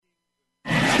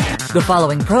The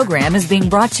following program is being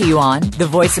brought to you on the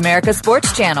Voice America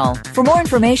Sports Channel. For more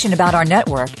information about our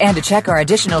network and to check our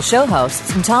additional show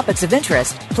hosts and topics of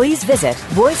interest, please visit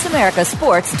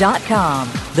voiceamericasports.com.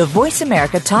 The Voice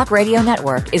America Talk Radio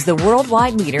Network is the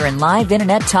worldwide leader in live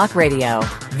Internet talk radio.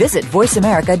 Visit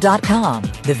voiceamerica.com.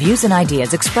 The views and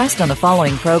ideas expressed on the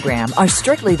following program are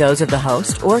strictly those of the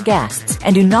host or guests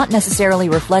and do not necessarily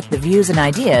reflect the views and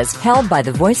ideas held by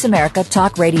the Voice America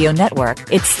Talk Radio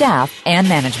Network, its staff, and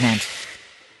management.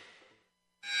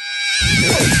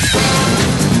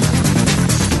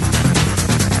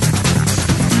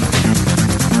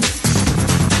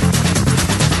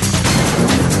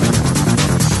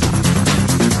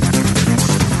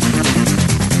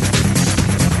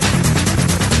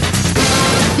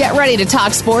 Get ready to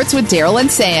talk sports with Daryl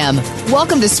and Sam.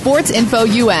 Welcome to Sports Info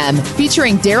UM,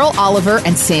 featuring Daryl Oliver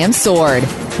and Sam Sword.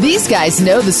 These guys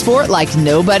know the sport like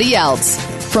nobody else.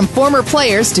 From former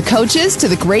players to coaches to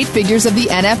the great figures of the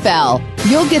NFL,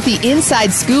 you'll get the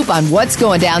inside scoop on what's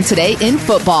going down today in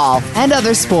football and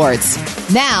other sports.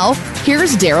 Now,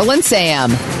 here's Daryl and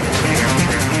Sam.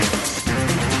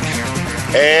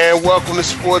 And welcome to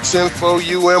Sports Info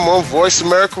UM on Voice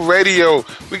America Radio.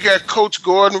 We got Coach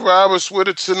Gordon Roberts with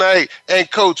us tonight.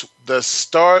 And, Coach, the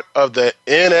start of the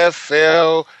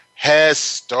NFL has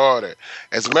started.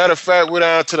 As a matter of fact, we're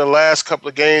down to the last couple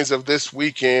of games of this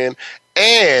weekend,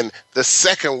 and the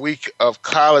second week of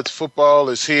college football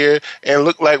is here, and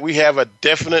look like we have a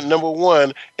definite number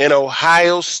one in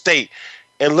Ohio State.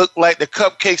 And look like the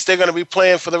Cupcakes, they're going to be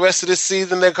playing for the rest of this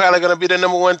season. They're probably going to be the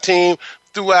number one team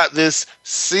throughout this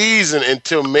season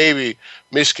until maybe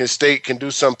Michigan State can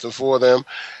do something for them.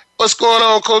 What's going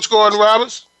on, Coach Gordon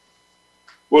Roberts?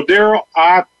 Well, Daryl,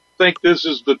 I think this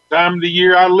is the time of the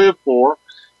year I live for.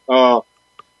 I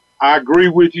agree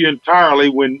with you entirely.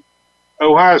 When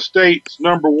Ohio State's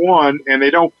number one and they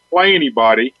don't play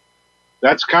anybody,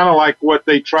 that's kind of like what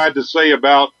they tried to say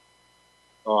about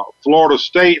Florida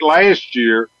State last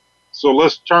year. So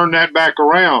let's turn that back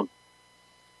around.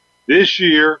 This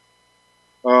year,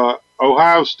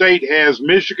 Ohio State has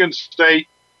Michigan State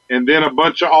and then a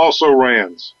bunch of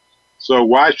also-rans. So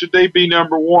why should they be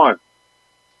number one?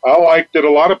 I like that a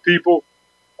lot of people,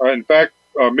 in fact,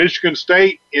 Michigan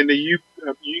State in the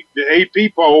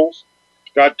AP polls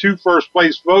got 2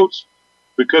 first-place votes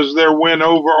because of their win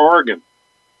over Oregon.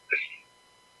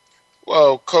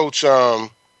 Well, Coach,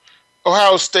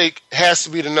 Ohio State has to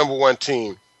be the number one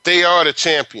team. They are the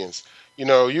champions. You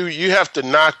know, you have to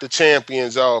knock the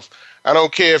champions off. I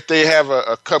don't care if they have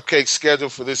a cupcake schedule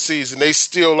for this season. They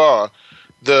still are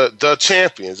the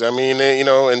champions. I mean,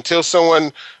 until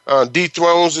someone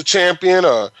dethrones the champion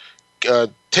or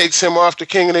takes him off the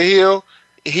king of the hill,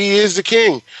 he is the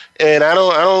king. And I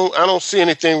don't see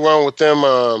anything wrong with them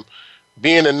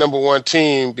being the number one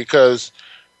team because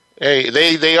hey,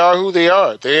 they are who they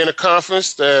are. They're in a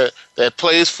conference that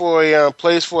plays for a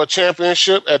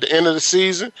championship at the end of the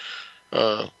season.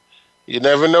 You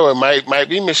never know. It might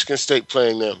be Michigan State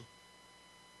playing them.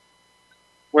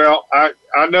 Well, I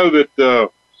know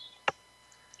that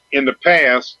in the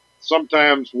past,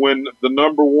 sometimes when the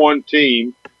number one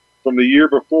team from the year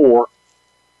before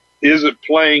isn't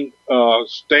playing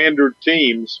standard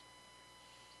teams,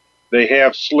 they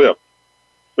have slipped.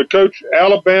 But, Coach,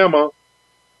 Alabama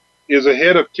is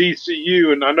ahead of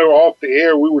TCU, and I know off the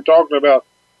air we were talking about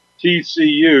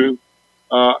TCU.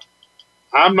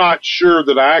 I'm not sure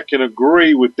that I can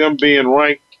agree with them being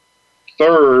ranked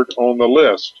third on the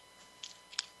list.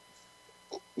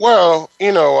 Well,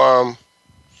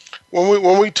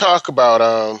 when we talk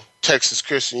about Texas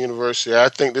Christian University, I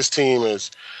think this team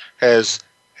has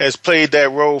played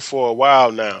that role for a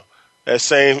while now. That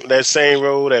same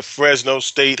role that Fresno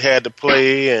State had to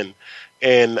play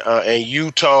and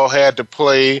Utah had to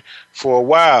play for a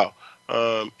while,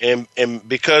 and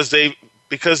because they've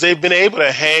been able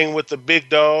to hang with the big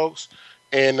dogs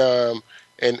and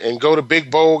go to big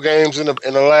bowl games in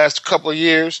the last couple of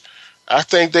years, I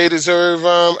think they deserve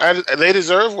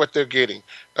what they're getting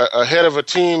ahead of a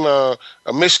team, a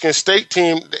Michigan State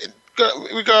team.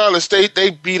 Regardless, they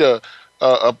beat a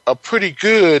pretty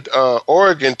good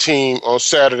Oregon team on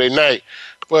Saturday night,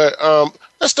 but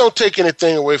let's don't take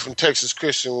anything away from Texas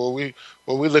Christian when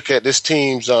we look at this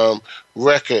team's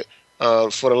record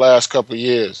for the last couple of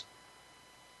years.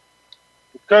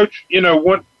 Coach,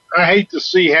 what I hate to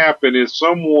see happen is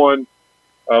someone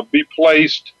be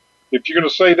placed. If you're going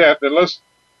to say that, then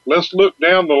let's look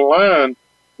down the line.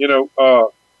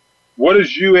 What has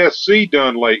USC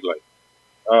done lately?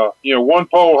 One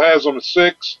poll has them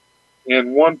 6th,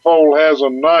 and one poll has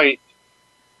them 9th.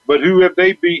 But who have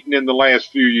they beaten in the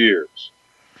last few years?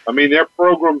 I mean, their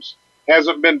programs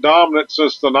hasn't been dominant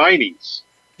since the 90s.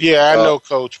 Yeah, I know,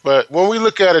 Coach. But when we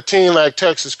look at a team like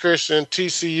Texas Christian,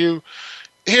 TCU,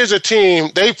 here's a team.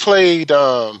 They played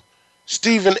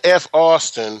Stephen F.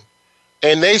 Austin,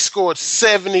 and they scored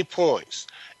 70 points.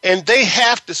 And they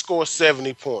have to score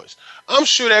 70 points. I'm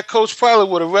sure that coach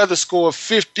probably would have rather scored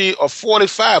 50 or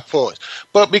 45 points.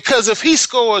 But because if he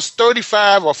scores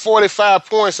 35 or 45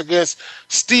 points against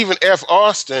Stephen F.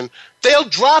 Austin, they'll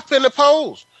drop in the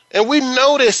polls. And we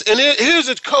know this. And here's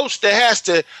a coach that has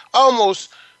to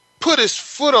almost put his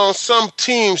foot on some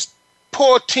team's,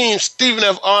 poor team, Stephen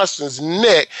F. Austin's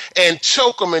neck and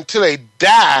choke them until they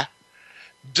die,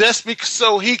 just because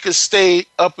so he could stay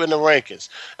up in the rankings.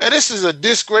 And this is a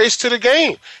disgrace to the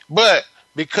game. But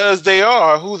because they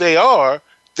are who they are,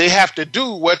 they have to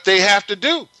do what they have to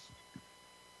do.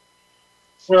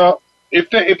 Well, if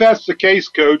that's the case,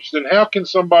 Coach, then how can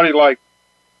somebody like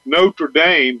Notre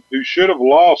Dame, who should have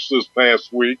lost this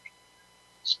past week,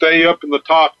 stay up in the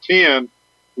top 10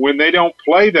 when they don't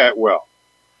play that well?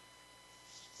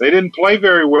 They didn't play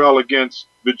very well against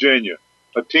Virginia,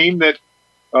 a team that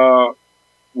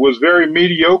was very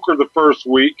mediocre the first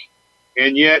week,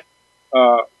 and yet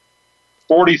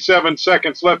 47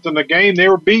 seconds left in the game, they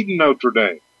were beating Notre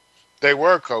Dame. They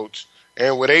were, Coach.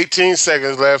 And with 18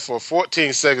 seconds left or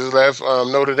 14 seconds left,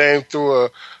 Notre Dame threw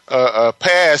a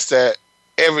pass that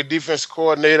every defense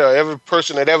coordinator, every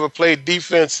person that ever played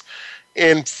defense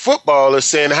in football is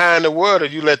saying, how in the world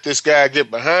did you let this guy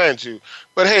get behind you?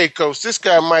 But, hey, Coach, this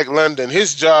guy Mike London,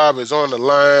 his job is on the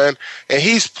line, and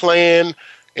he's playing,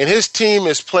 and his team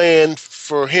is playing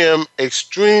for him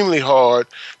extremely hard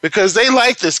because they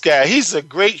like this guy. He's a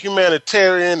great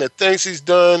humanitarian. The things he's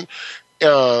done,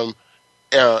 the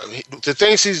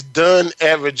things he's done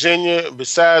at Virginia,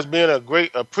 besides being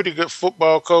a pretty good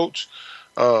football coach,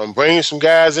 bringing some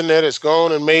guys in there that's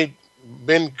gone and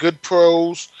been good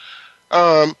pros.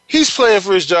 He's playing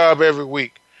for his job every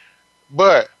week.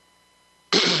 But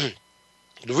the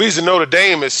reason Notre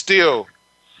Dame is still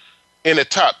in the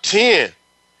top 10,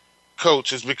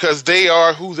 Coach, is because they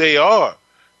are who they are.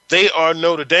 They are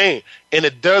Notre Dame. And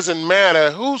it doesn't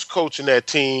matter who's coaching that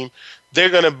team. They're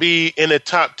going to be in the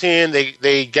top 10.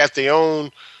 They got their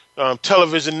own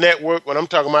television network. When I'm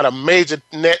talking about a major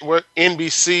network,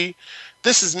 NBC,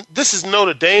 this is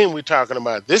Notre Dame we're talking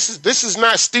about. This is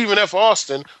not Stephen F.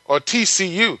 Austin or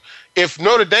TCU. If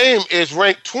Notre Dame is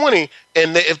ranked 20,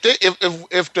 and if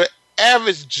the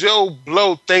average Joe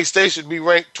Blow thinks they should be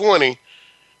ranked 20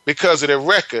 because of their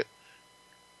record,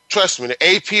 trust me, the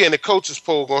AP and the coaches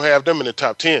poll going to have them in the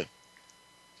top 10.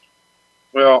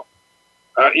 Well,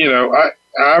 I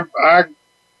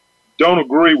don't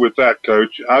agree with that,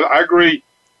 Coach. I agree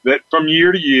that from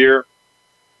year to year,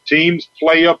 teams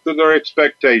play up to their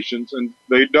expectations, and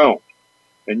they don't.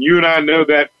 And you and I know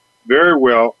that very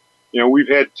well. We've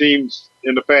had teams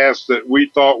in the past that we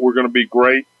thought were going to be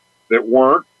great that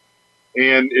weren't,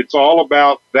 and it's all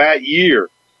about that year.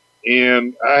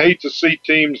 And I hate to see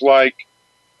teams like,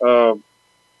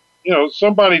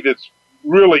 somebody that's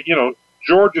really,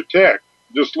 Georgia Tech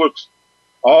just looks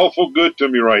awful good to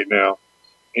me right now.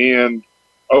 And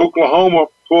Oklahoma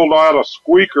pulled out a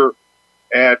squeaker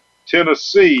at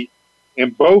Tennessee,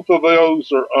 and both of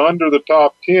those are under the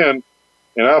top 10,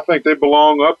 and I think they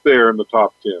belong up there in the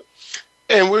top 10.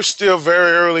 And we're still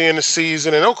very early in the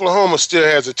season, and Oklahoma still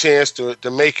has a chance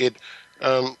to make it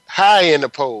high in the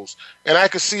polls. And I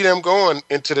could see them going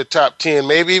into the top 10,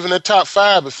 maybe even the top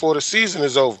 5 before the season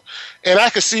is over. And I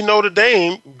could see Notre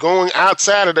Dame going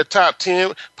outside of the top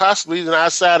 10, possibly even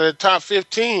outside of the top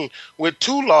 15 with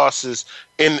 2 losses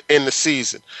in the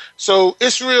season. So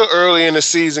it's real early in the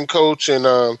season, Coach. And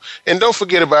don't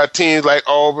forget about teams like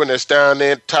Auburn that's down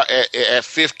there at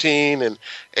 15, and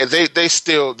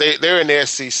they're in the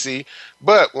SEC.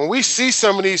 But when we see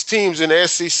some of these teams in the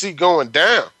SEC going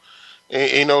down,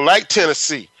 like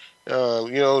Tennessee, they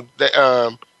go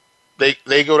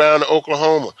down to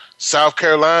Oklahoma, South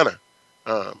Carolina.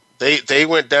 They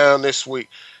went down this week.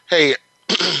 Hey,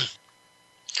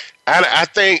 I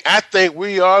think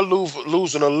we are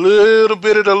losing a little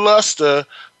bit of the luster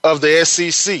of the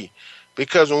SEC,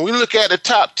 because when we look at the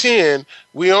top 10,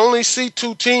 we only see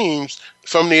 2 teams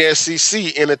from the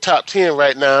SEC in the top 10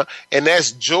 right now, and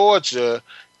that's Georgia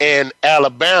and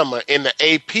Alabama in the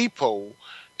AP poll.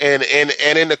 And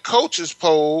in the coaches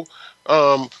poll,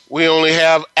 we only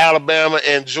have Alabama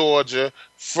and Georgia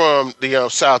from the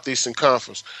Southeastern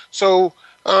Conference. So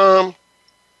I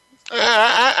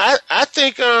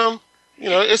think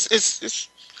it's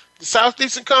the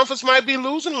Southeastern Conference might be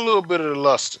losing a little bit of the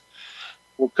luster.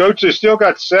 Well, Coach, they still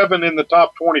got 7 in the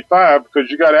top 25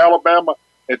 because you got Alabama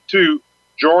at 2,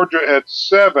 Georgia at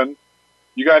 7,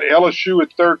 You got LSU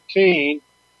at 13.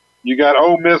 You got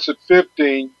Ole Miss at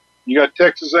 15. You got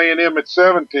Texas A&M at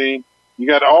 17. You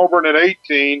got Auburn at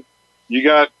 18. You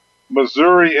got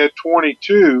Missouri at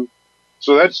 22.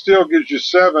 So that still gives you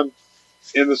 7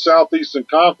 in the Southeastern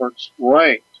Conference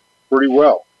ranked pretty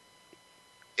well.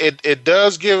 It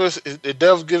does give us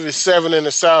 7 in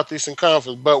the Southeastern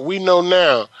Conference, but we know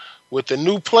now with the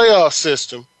new playoff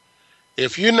system,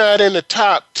 if you're not in the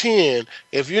top 10,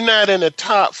 if you're not in the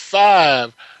top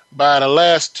 5 by the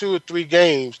last 2 or 3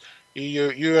 games,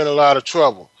 you're in a lot of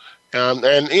trouble.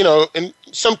 And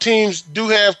some teams do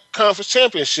have conference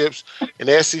championships, and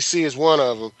the SEC is one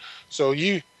of them. So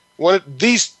two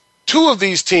of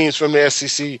these teams from the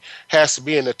SEC has to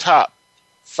be in the top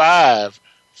 5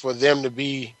 for them to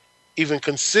be even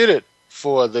considered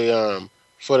for the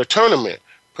tournament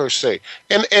per se.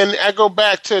 And I go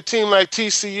back to a team like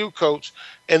TCU, Coach,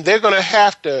 and they're going to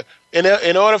have to,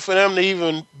 in order for them to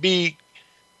even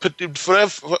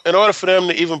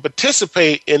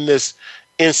participate in this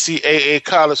NCAA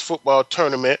college football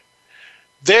tournament,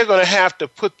 they're going to have to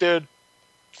put their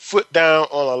foot down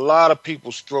on a lot of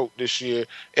people's throat this year,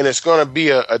 and it's going to be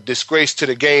a disgrace to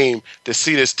the game to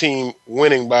see this team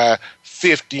winning by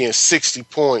 50 and 60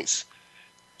 points.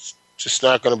 It's just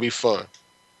not going to be fun.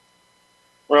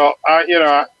 Well,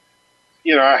 I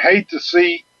hate to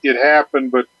see it happen,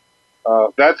 but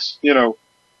that's I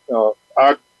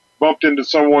bumped into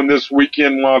someone this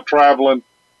weekend while traveling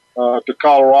to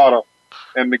Colorado,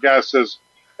 and the guy says,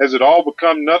 "Has it all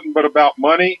become nothing but about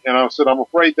money?" And I said, "I'm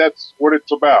afraid that's what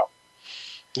it's about."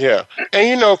 Yeah,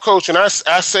 and Coach, and I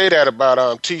say that about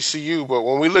TCU, but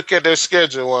when we look at their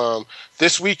schedule,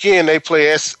 this weekend they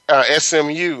play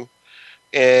SMU,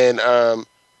 and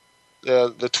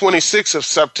the 26th of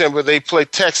September they play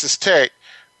Texas Tech.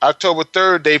 October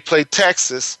 3rd they play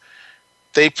Texas.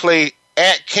 They play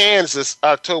at Kansas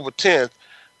October 10th,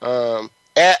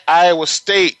 at Iowa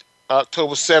State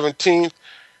October 17th.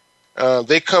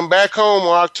 They come back home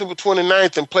on October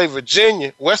 29th and play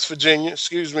West Virginia.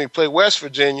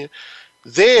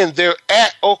 Then they're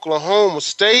at Oklahoma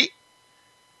State.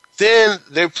 Then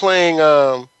they're playing,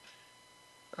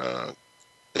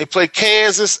 they play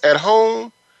Kansas at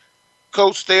home.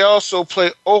 Coach, they also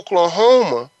play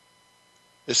Oklahoma,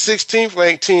 the 16th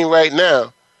ranked team right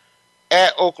now,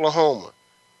 at Oklahoma.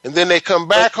 And then they come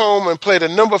back home and play the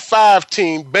number 5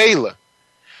 team, Baylor.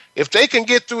 If they can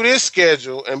get through this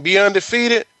schedule and be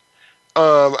undefeated,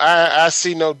 I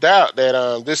see no doubt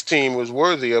that this team was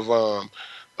worthy of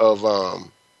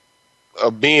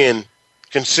being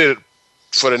considered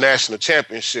for the national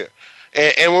championship.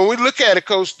 And when we look at it,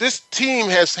 Coach, this team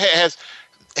has had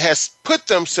to put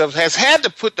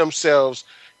themselves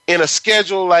in a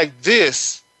schedule like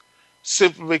this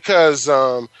simply because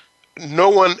no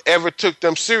one ever took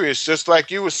them serious. Just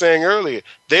like you were saying earlier,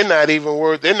 they're not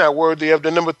worthy of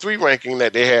the number 3 ranking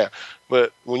that they have.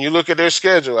 But when you look at their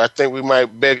schedule, I think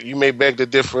you may beg to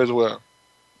differ as well.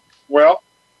 Well,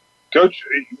 Coach,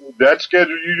 that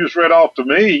schedule you just read off to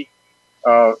me,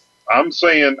 I'm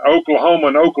saying Oklahoma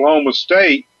and Oklahoma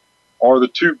State are the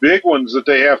 2 big ones that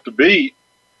they have to beat.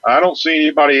 I don't see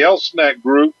anybody else in that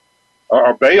group,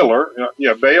 or Baylor.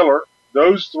 Baylor.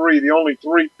 Those 3, the only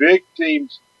 3 big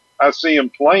teams I see them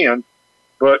playing.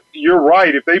 But you're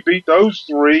right. If they beat those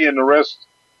 3 and the rest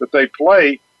that they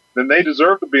play, then they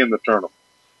deserve to be in the tournament.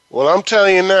 Well, I'm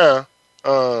telling you now,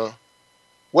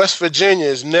 West Virginia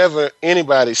is never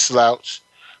anybody's slouch.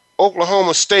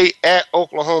 Oklahoma State at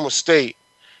Oklahoma State.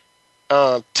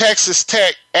 Texas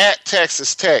Tech at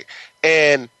Texas Tech.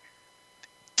 And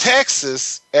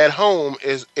Texas at home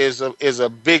is a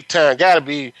big time. Got to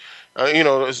be,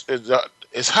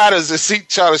 as hot as the seat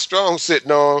Charlie Strong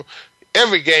sitting on.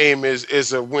 Every game is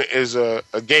a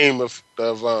game of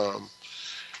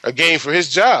a game for his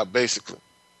job, basically.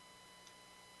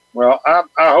 Well, I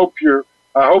hope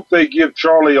they give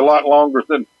Charlie a lot longer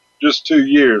than just 2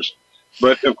 years,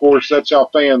 but of course that's how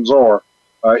fans are.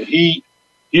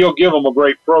 He'll give them a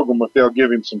great program if they'll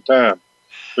give him some time.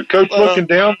 But Coach, looking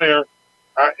down there,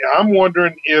 I'm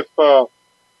wondering if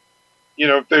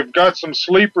if they've got some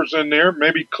sleepers in there.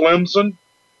 Maybe Clemson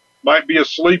might be a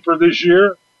sleeper this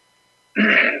year.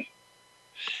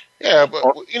 Yeah,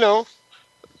 but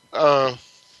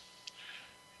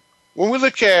when we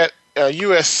look at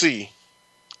USC,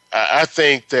 I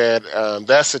think that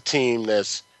that's a team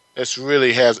that's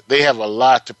really they have a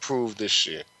lot to prove this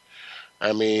year.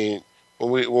 I mean,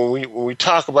 when we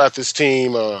talk about this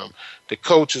team, the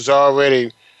coach has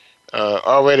already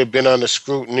been under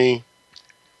scrutiny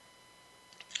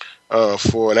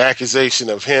for an accusation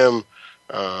of him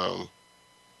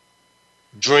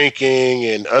drinking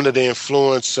and under the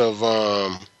influence of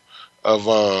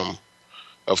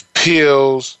of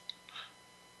pills.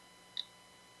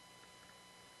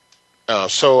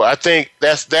 So I think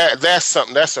that's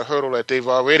something, that's a hurdle that they've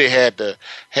already had to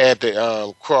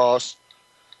cross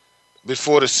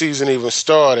before the season even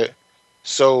started.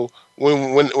 So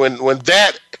when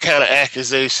that kind of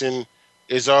accusation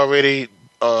is already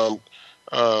been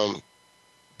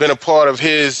a part of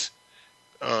his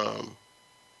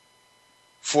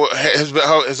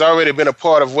has already been a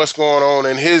part of what's going on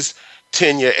in his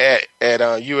tenure at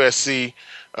USC.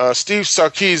 Steve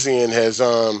Sarkisian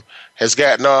has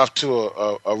gotten off to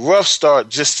a rough start,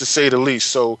 just to say the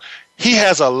least. So he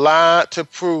has a lot to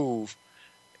prove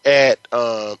at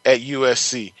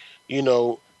USC. You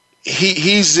know,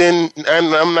 he's in.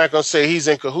 I'm not going to say he's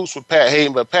in cahoots with Pat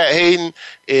Hayden, but Pat Hayden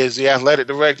is the athletic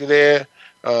director there,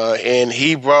 and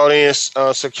he brought in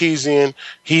Sarkisian.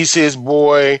 He's his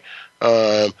boy.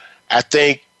 I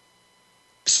think.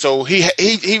 So he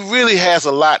really has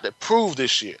a lot to prove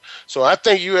this year. So I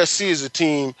think USC is a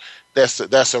team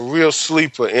that's a real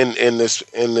sleeper in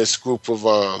this group of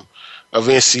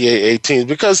NCAA teams,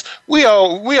 because we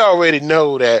already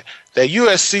know that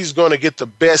USC is going to get the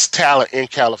best talent in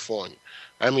California.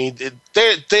 I mean,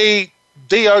 they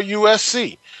are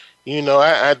USC. You know,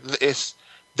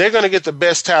 they're going to get the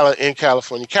best talent in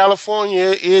California.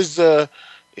 California is the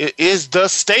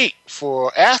state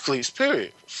for athletes,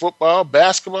 period. Football,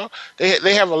 basketball,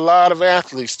 they have a lot of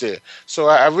athletes there. So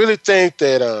I really think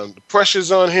that the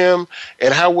pressure's on him,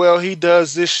 and how well he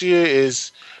does this year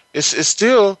is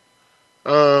still up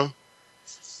in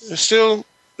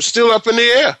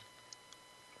the air.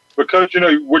 Because, you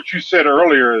know, what you said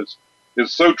earlier is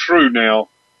so true now.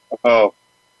 The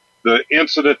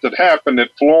incident that happened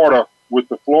at Florida with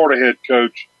the Florida head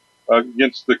coach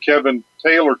against the Kevin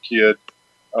Taylor kid,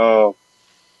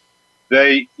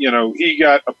 he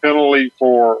got a penalty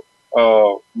for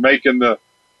making the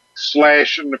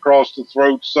slashing across the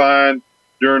throat sign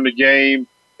during the game,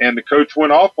 and the coach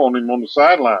went off on him on the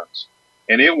sidelines,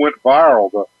 and it went viral.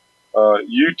 The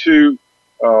YouTube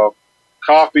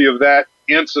copy of that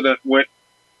incident went,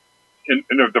 and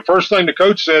the first thing the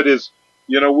coach said is,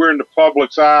 you know, we're in the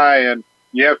public's eye, and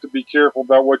you have to be careful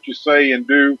about what you say and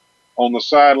do on the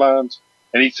sidelines.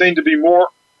 And he seemed to be more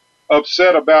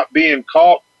upset about being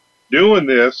caught doing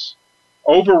this,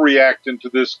 overreacting to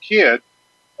this kid,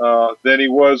 than he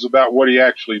was about what he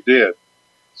actually did.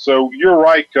 So you're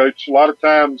right, Coach. A lot of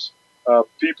times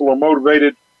people are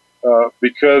motivated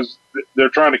because they're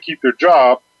trying to keep their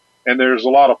job, and there's a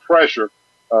lot of pressure.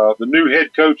 The new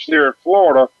head coach there in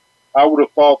Florida, I would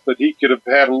have thought that he could have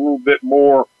had a little bit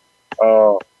more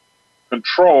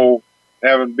control,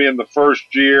 having been the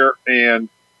first year and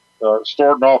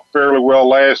starting off fairly well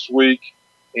last week.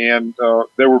 And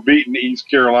they were beating East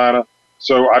Carolina.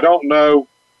 So I don't know.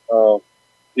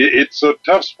 It's a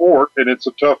tough sport, and it's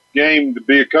a tough game to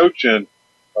be a coach in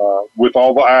with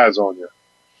all the eyes on you.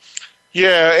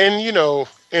 Yeah, and, you know,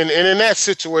 and in that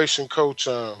situation, Coach,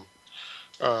 I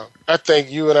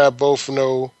think you and I both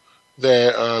know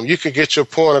that you can get your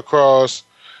point across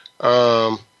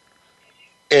in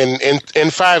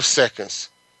 5 seconds.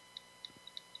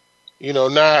 You know,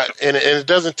 and it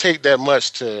doesn't take that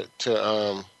much to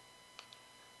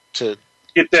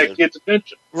get that kid's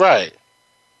attention. Right.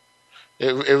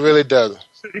 It really doesn't.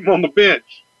 Sitting on the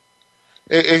bench.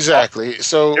 Exactly.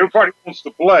 So everybody wants to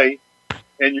play,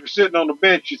 and you're sitting on the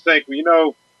bench. You think, well, you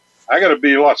know, I got to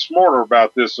be a lot smarter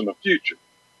about this in the future.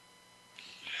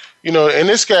 You know, and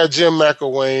this guy Jim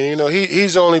McElwain, you know,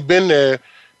 he's only been there.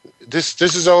 This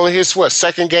is only his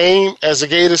second game as a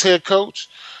Gators head coach.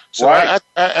 So right.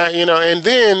 I you know, and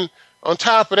then on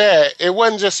top of that, it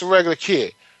wasn't just a regular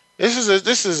kid. This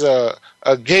is a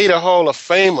Gator Hall of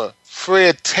Famer,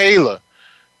 Fred Taylor.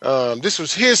 This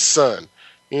was his son.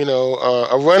 You know,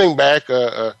 a running back,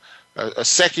 a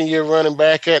second-year running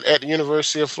back at the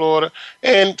University of Florida,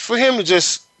 and for him to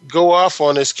just go off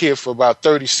on this kid for about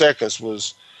 30 seconds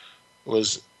was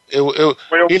you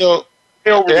know.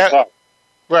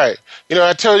 Right. You know,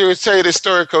 I tell you this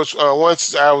story, Coach.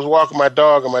 Once I was walking my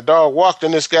dog, and my dog walked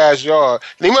in this guy's yard,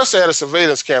 and he must have had a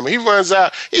surveillance camera. He runs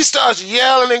out. He starts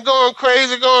yelling and going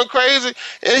crazy. And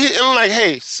I'm like,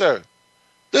 hey, sir,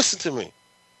 listen to me.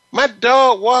 My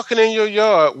dog walking in your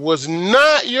yard was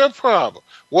not your problem.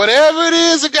 Whatever it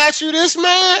is that got you this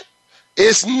mad,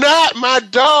 it's not my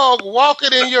dog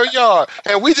walking in your yard.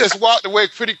 And we just walked away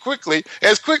pretty quickly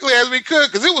as we could,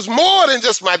 because it was more than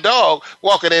just my dog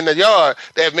walking in the yard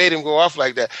that made him go off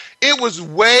like that. It was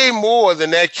way more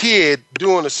than that kid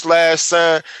doing a slash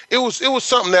sign. It was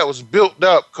something that was built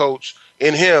up, Coach,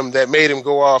 in him that made him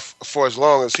go off for as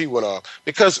long as he went off,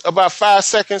 because about 5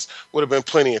 seconds would have been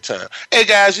plenty of time. Hey,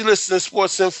 guys, you listen to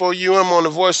Sports Info UM on the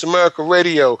Voice America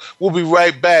Radio. We'll be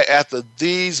right back after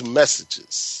these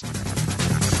messages.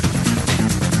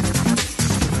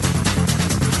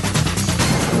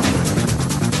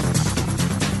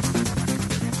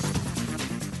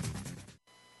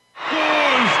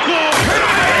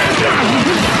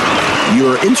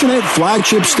 Your internet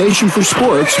flagship station for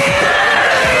sports.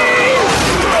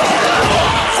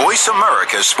 Voice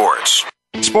America Sports.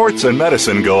 Sports and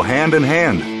medicine go hand in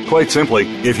hand. Quite simply,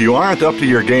 if you aren't up to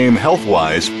your game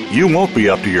health-wise, you won't be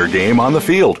up to your game on the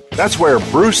field. That's where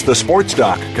Bruce the Sports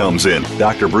Doc comes in.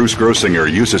 Dr. Bruce Grossinger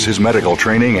uses his medical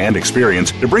training and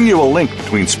experience to bring you a link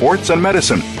between sports and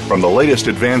medicine, from the latest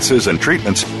advances and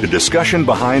treatments to discussion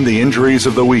behind the injuries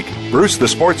of the week. Bruce the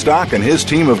Sports Doc and his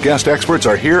team of guest experts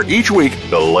are here each week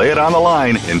to lay it on the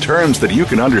line in terms that you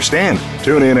can understand.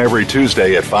 Tune in every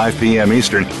Tuesday at 5 p.m.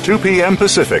 Eastern, 2 p.m.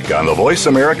 Pacific on the Voice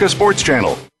America Sports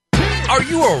Channel. Are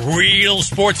you a real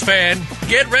sports fan?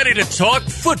 Get ready to talk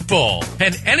football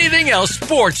and anything else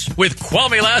sports with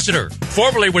Kwame Lassiter,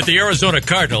 formerly with the Arizona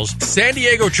Cardinals, San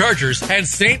Diego Chargers, and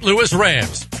St. Louis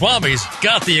Rams. Kwame's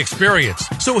got the experience,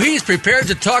 so he's prepared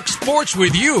to talk sports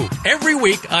with you every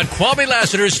week on Kwame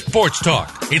Lassiter's Sports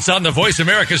Talk. It's on the Voice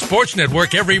America Sports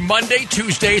Network every Monday,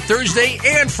 Tuesday, Thursday,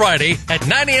 and Friday at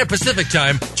 9 a.m. Pacific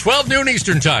Time, 12 noon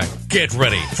Eastern Time. Get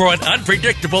ready for an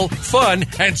unpredictable, fun,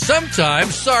 and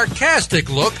sometimes sarcastic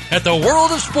look at the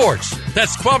world of sports.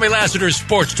 That's Kwame Lassiter's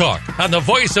Sports Talk on the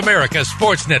Voice America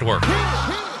Sports Network.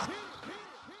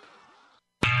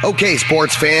 Okay,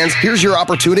 sports fans, here's your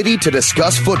opportunity to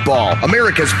discuss football,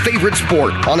 America's favorite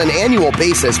sport. On an annual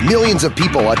basis, millions of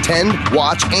people attend,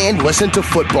 watch, and listen to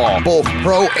football, both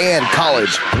pro and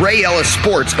college. Ray Ellis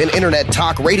Sports, an internet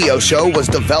talk radio show, was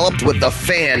developed with the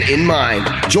fan in mind.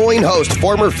 Join host,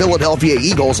 former Philadelphia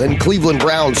Eagles and Cleveland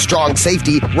Browns strong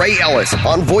safety Ray Ellis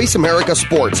on Voice America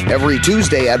Sports every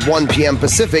Tuesday at 1 p.m.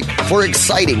 Pacific for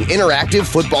exciting, interactive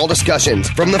football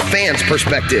discussions from the fans'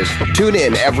 perspective. Tune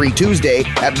in every Tuesday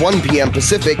at 1 p.m.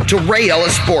 Pacific to Ray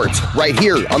Ellis Sports right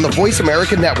here on the Voice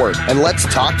America Network, and let's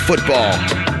talk football.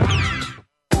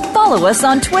 Follow us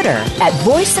on Twitter at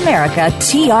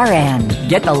VoiceAmericaTRN.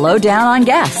 Get the lowdown on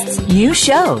guests, new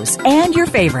shows, and your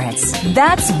favorites.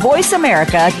 That's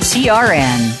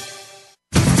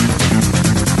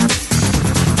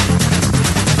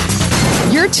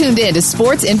VoiceAmericaTRN. You're tuned in to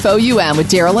Sports Info UM with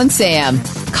Daryl and Sam.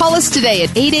 Call us today at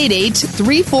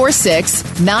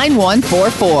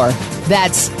 888-346-9144.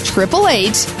 That's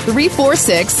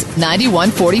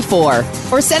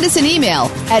 888-346-9144. Or send us an email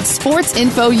at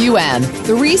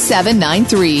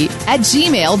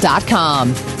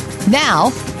sportsinfoum3793@gmail.com.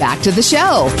 Now, back to the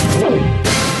show.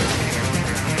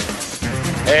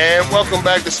 And welcome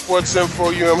back to Sports Info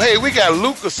UM. Hey, we got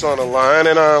Lucas on the line,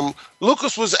 and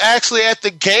Lucas was actually at the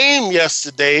game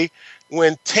yesterday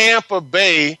when Tampa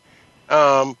Bay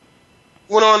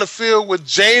went on the field with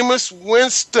Jameis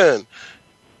Winston.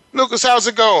 Lucas, how's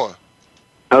it going?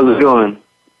 How's it going?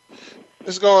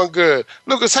 It's going good.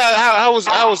 Lucas, how was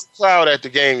the crowd at the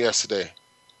game yesterday?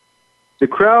 The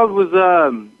crowd was,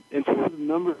 in terms of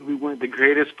numbers, we weren't the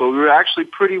greatest, but we were actually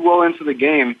pretty well into the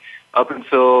game up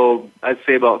until, I'd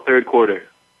say, about third quarter.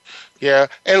 Yeah,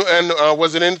 and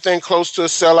was it anything close to a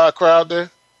sellout crowd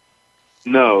there?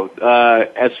 No.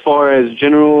 As far as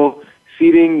general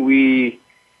seating,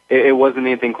 it wasn't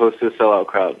anything close to a sellout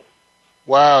crowd.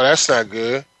 Wow, that's not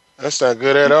good. That's not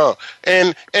good at all.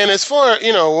 And as far,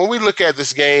 when we look at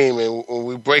this game and when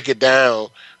we break it down,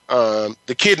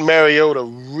 the kid Mariota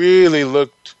really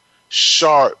looked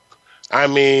sharp. I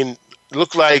mean,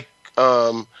 looked like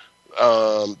the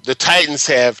Titans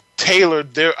have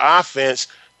tailored their offense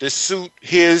to suit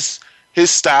his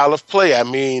style of play. I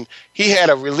mean, he had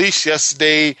a release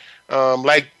yesterday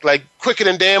like quicker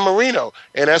than Dan Marino,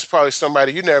 and that's probably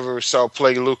somebody you never saw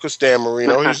play, Lucas. Dan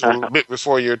Marino, he's a bit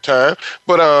before your time,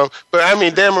 but I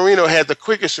mean, Dan Marino had the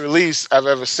quickest release I've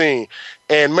ever seen,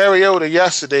 and Mariota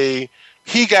yesterday,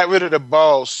 he got rid of the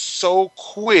ball so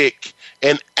quick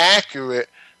and accurate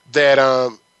that I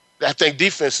think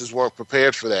defenses weren't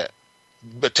prepared for that,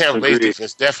 but Tampa Bay's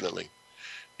defense definitely.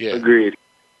 Yeah, agreed.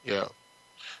 Yeah.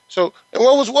 So, and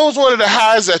what was one of the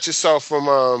highs that you saw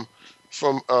from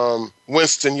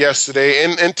Winston yesterday,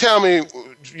 and tell me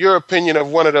your opinion of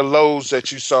one of the lows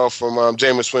that you saw from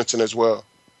Jameis Winston as well.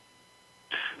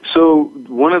 So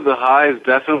one of the highs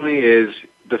definitely is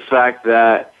the fact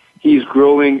that he's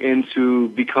growing into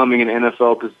becoming an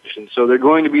NFL position. So there are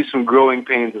going to be some growing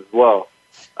pains as well.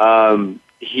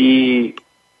 He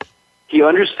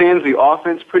understands the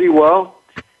offense pretty well.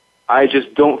 I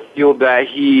just don't feel that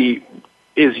he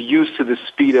is used to the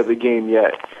speed of the game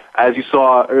yet. As you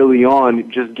saw early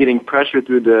on, just getting pressure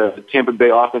through the Tampa Bay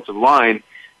offensive line,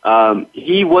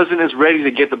 he wasn't as ready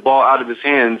to get the ball out of his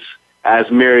hands as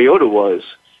Mariota was.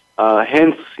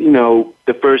 Hence,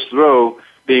 the first throw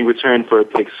being returned for a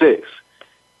pick six.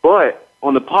 But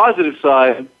on the positive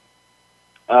side,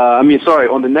 on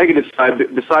the negative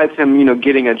side, besides him,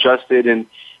 getting adjusted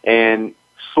and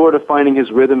sort of finding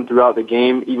his rhythm throughout the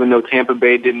game, even though Tampa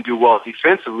Bay didn't do well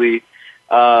defensively,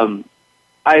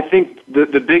 I think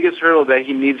the biggest hurdle that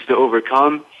he needs to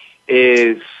overcome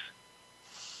is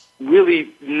really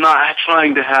not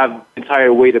trying to have the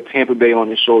entire weight of Tampa Bay on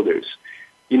his shoulders.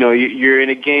 You're in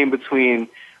a game between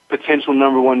potential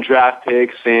number one draft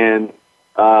picks and,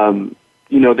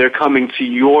 they're coming to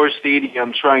your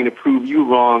stadium trying to prove you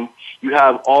wrong. You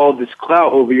have all this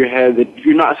clout over your head that if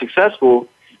you're not successful,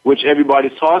 which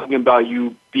everybody's talking about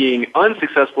you being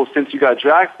unsuccessful since you got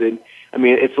drafted, I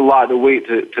mean, it's a lot of weight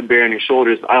to bear on your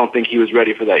shoulders. I don't think he was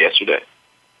ready for that yesterday.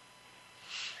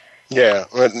 Yeah,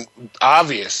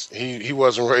 obvious. He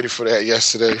wasn't ready for that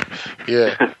yesterday.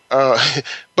 Yeah.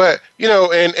 But,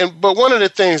 but one of the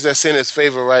things that's in his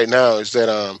favor right now is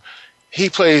that he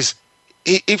plays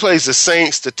the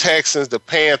Saints, the Texans, the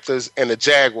Panthers, and the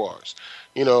Jaguars.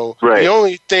 Right. The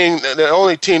only team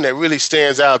that really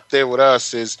stands out there with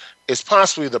us is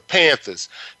possibly the Panthers,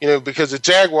 because the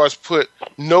Jaguars put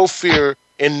no fear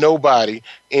in nobody,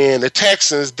 and the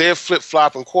Texans, they're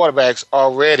flip-flopping quarterbacks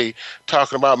already,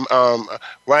 talking about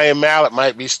Ryan Mallett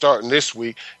might be starting this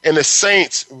week, and the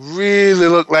Saints really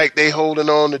look like they holding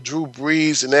on to Drew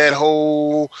Brees and that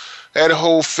whole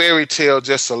fairy tale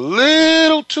just a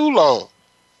little too long.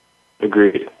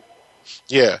 Agreed.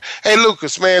 Yeah. Hey,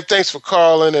 Lucas, man, thanks for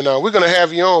calling, and we're going to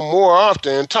have you on more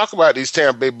often and talk about these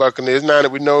Tampa Bay Buccaneers now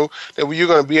that we know that you're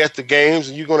going to be at the games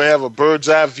and you're going to have a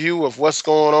bird's-eye view of what's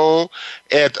going on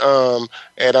at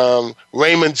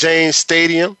Raymond James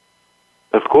Stadium.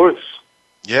 Of course.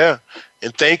 Yeah,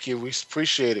 and thank you. We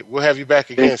appreciate it. We'll have you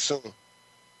back again soon.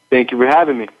 Thank you for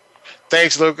having me.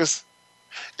 Thanks, Lucas.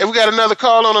 Hey, we got another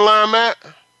call on the line, Matt.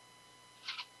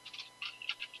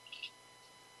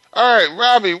 All right,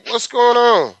 Robbie, what's going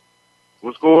on?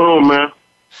 What's going on, man?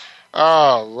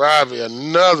 Oh, Robbie,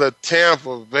 another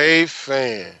Tampa Bay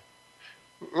fan.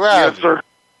 Robbie, yes, sir.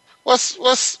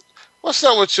 What's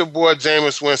up with your boy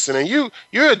Jameis Winston? And you're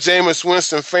a Jameis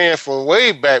Winston fan from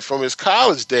way back from his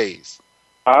college days.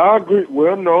 I agree.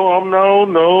 Well, no.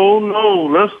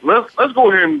 Let's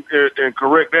go ahead and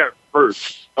correct that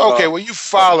first. Okay, well, you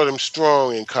followed him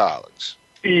strong in college.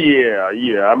 Yeah.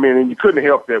 I mean, and you couldn't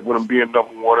help that with him being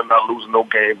number one and not losing no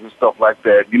games and stuff like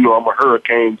that. I'm a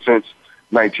Hurricane since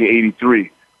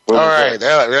 1983. All right,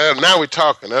 now we're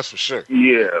talking. That's for sure.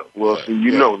 Yeah, well, so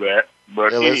you know that.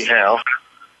 But anyhow,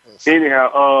 I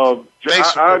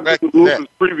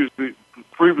agree with Lucas'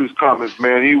 previous comments,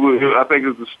 man. I think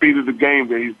it's the speed of the game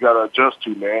that he's got to adjust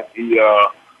to, man.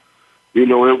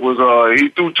 It was he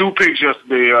threw two picks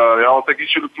yesterday. I don't think he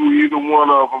should have threw either one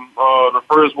of them. The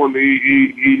first one,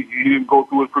 he didn't go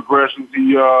through his progressions.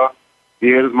 He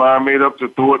had his mind made up to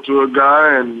throw it to a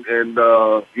guy, and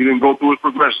he didn't go through his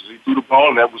progressions. He threw the ball,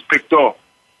 and that was picked off.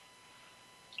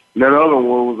 And that other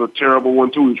one was a terrible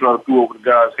one too. He tried to throw over the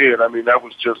guy's head. I mean, that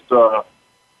was just I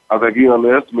think he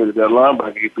underestimated that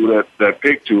linebacker he threw that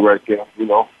pick to right there.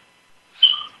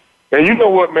 And you know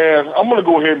what, man? I'm going to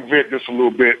go ahead and vent this a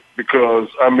little bit because,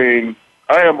 I mean,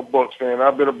 I am a Bucs fan.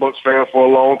 I've been a Bucs fan for a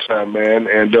long time, man.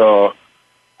 And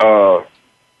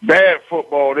bad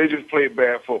football, they just played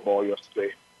bad football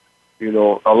yesterday.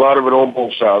 A lot of it on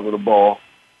both sides of the ball.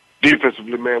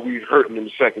 Defensively, man, we hurting in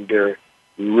the secondary.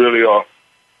 We really are.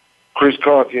 Chris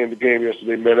Conte in the game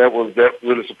yesterday, man, that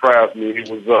really surprised me. It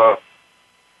was,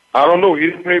 I don't know,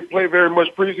 he didn't play very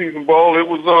much preseason ball. It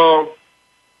was,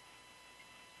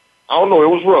 I don't know. It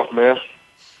was rough, man.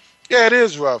 Yeah, it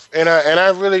is rough, and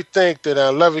I really think that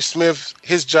Lovie Smith,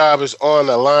 his job is on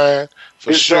the line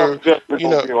for sure. His job definitely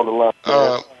going to be on the line,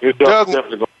 man. His job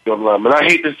definitely going to be on the line, man. I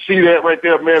hate to see that right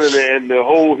there, man, and the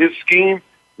whole his scheme.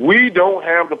 We don't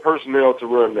have the personnel to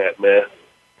run that, man.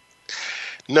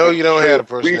 No, you don't have the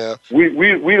personnel. We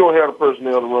don't have the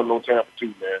personnel to run no Tampa 2,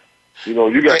 man.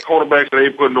 You got cornerbacks that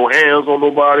ain't putting no hands on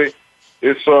nobody.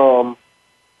 It's I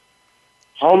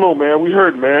don't know, man. We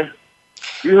heard, man.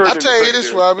 I'll tell you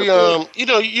this, Robbie.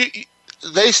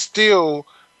 They still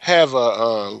have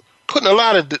putting a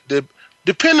lot of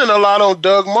depending a lot on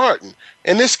Doug Martin,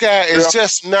 and this guy is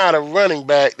just not a running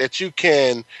back that you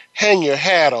can hang your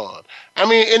hat on. I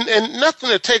mean, and nothing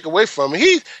to take away from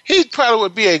him. He probably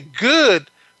would be a good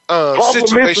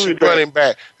situation running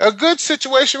back. A good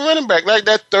situation running back, like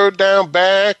that third down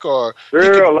back, or he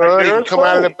can run, he can come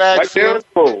out of the backfield.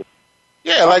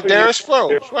 Yeah, like Darren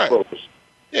Sproles, right.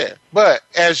 Yeah, but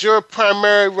as your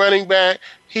primary running back,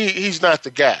 he's not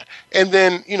the guy. And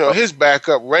then, his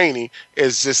backup, Rainey,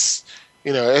 is just,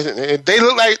 they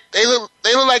look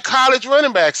like college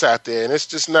running backs out there, and it's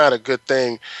just not a good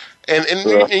thing. And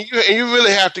you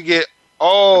really have to get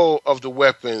all of the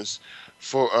weapons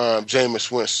for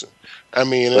Jameis Winston. I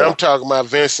mean, and I'm talking about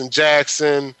Vincent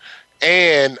Jackson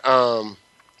and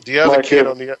the other kid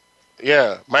on the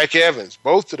Mike Evans.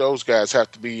 Both of those guys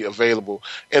have to be available,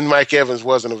 and Mike Evans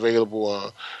wasn't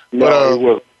available. He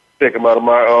wasn't. Take him out of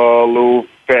my little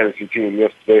fantasy team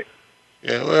yesterday.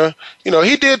 Yeah, well,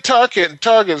 he did target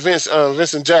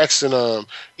Vincent Jackson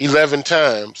 11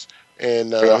 times,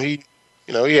 and he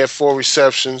had 4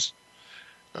 receptions.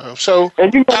 And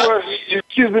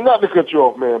excuse me, not to cut you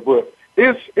off, man, but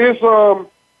it's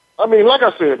I mean, like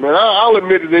I said, man, I'll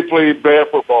admit that they played bad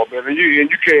football, man, and you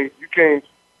can't.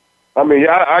 I mean,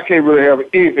 I can't really have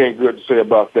anything good to say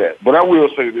about that, but I will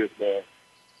say this, man.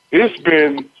 It's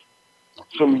been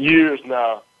some years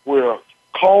now where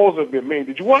calls have been made.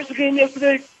 Did you watch the game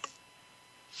yesterday?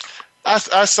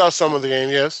 I saw some of the game,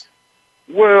 yes.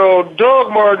 Well,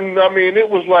 Doug Martin, I mean, it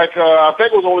was like, I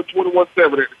think it was only 21-7 at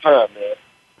the time, man.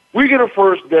 We get a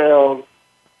first down.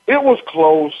 It was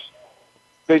close.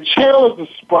 They challenged the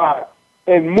spot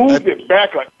and moved it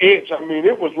back an inch. I mean,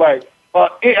 it was like,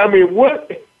 what?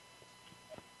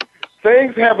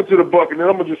 Things happen to the Buccaneers.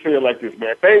 I'm going to just say it like this,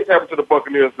 man. Things happen to the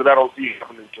Buccaneers that I don't see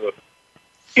happening to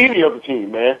any other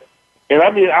team, man. And, I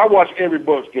mean, I watch every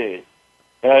Bucs game.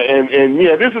 And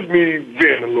this is me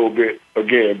venting a little bit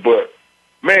again. But,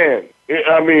 man,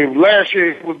 last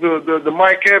year it was the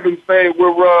Mike Evans thing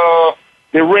where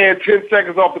they ran 10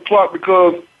 seconds off the clock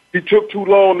because he took too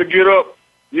long to get up.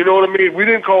 You know what I mean? We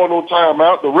didn't call no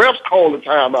timeout. The refs called a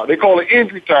timeout. They called an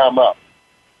injury timeout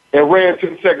and ran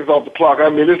 10 seconds off the clock. I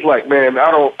mean, it's like, man,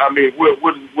 what did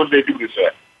they do this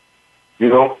at?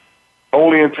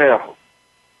 Only in Tampa.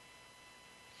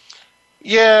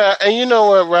 Yeah, and you know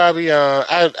what, Robbie?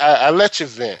 I let you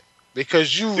vent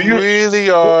because you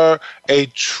really are a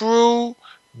true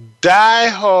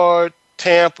diehard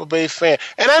Tampa Bay fan.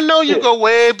 And I know you go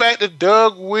way back to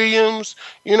Doug Williams,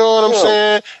 you know what I'm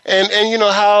saying? And you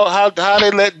know how they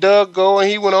let Doug go and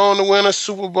he went on to win a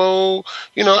Super Bowl.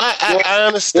 I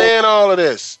understand all of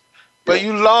this. But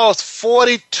you lost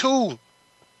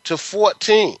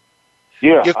 42-14.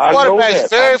 Yeah, your quarterback's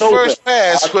very first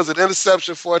pass was an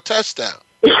interception for a touchdown.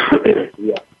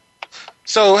 Yeah.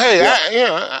 So hey,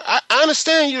 I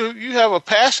understand you have a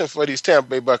passion for these Tampa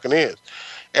Bay Buccaneers,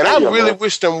 and I really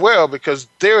wish them well because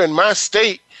they're in my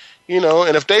state,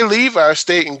 and if they leave our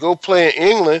state and go play in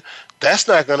England, that's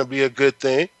not going to be a good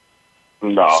thing.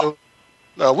 No.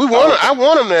 I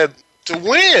want them to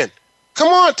win. Come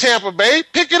on, Tampa Bay,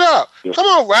 pick it up. Yeah. Come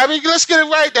on, Robbie, let's get it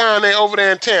right down there over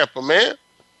there in Tampa, man.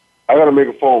 I got to make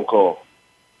a phone call.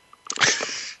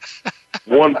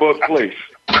 $1 place.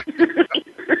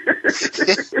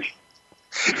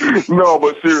 No,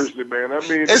 but seriously, man. I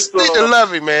mean, and speak to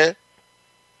Lovey, man.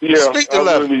 Yeah, speak to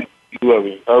Lovey.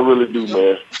 Lovey. I really do,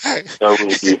 man. I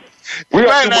really do. We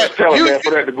got too much talent, man,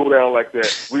 for that to go down like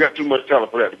that. We got too much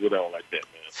talent for that to go down like that,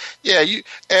 man. Yeah,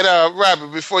 Robert,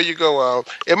 before you go on,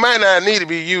 it might not need to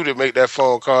be you to make that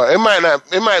phone call. It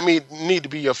might need to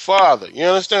be your father. You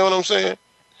understand what I'm saying?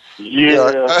 Yeah,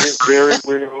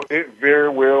 it very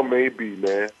well may be,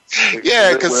 man.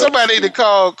 Yeah, because somebody need to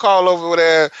call over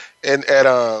there and at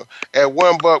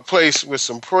 $1 place with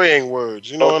some praying words.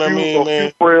 You know what I mean, man? A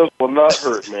few prayers will not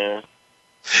hurt, man.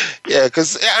 Yeah,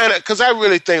 because I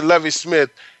really think Lovie Smith,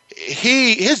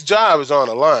 his job is on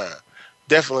the line,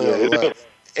 definitely on the line.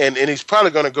 And he's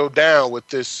probably going to go down with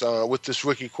this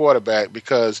rookie quarterback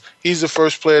because he's the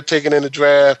first player taken in the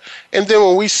draft. And then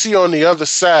when we see on the other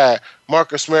side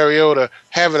Marcus Mariota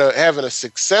having a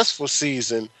successful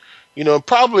season,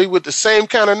 probably with the same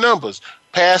kind of numbers,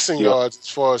 passing yards as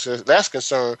far as that's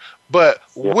concerned, but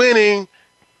winning,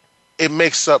 it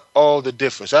makes up all the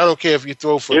difference. I don't care if you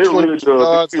throw for 22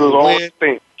 yards and win,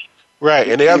 right?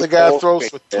 And the other guy throws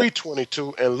for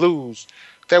 322 and lose.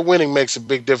 That winning makes a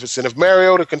big difference. And if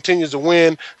Mariota continues to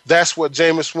win, that's what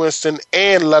Jameis Winston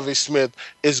and Lovie Smith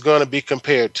is going to be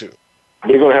compared to.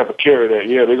 They're going to have to carry that.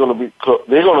 Yeah, they're going to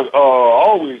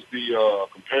always be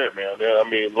compared, man. I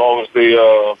mean, as long as they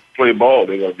play ball,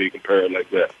 they're going to be compared like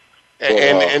that.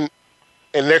 And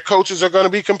their coaches are going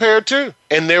to be compared too,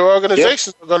 and their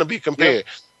organizations are going to be compared.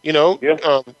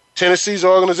 Tennessee's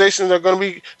organizations are going to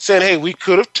be saying, "Hey, we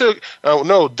could have took."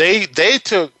 No, they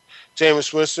took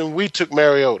Jameis Winston. We took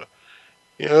Mariota.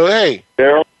 Hey.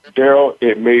 Daryl,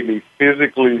 it made me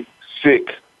physically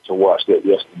sick to watch that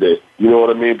yesterday. You know what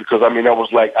I mean? Because, I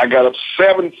was like, I got up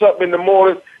 7-something in the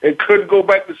morning and couldn't go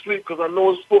back to sleep because I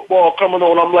know it's football coming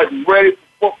on. I'm like ready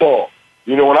for football.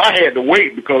 And I had to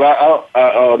wait because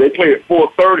they play at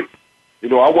 4:30.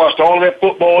 I watched all that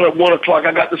football at 1 o'clock.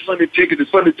 I got the Sunday ticket. The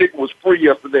Sunday ticket was free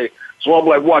yesterday. So I'm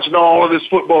like watching all of this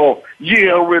football.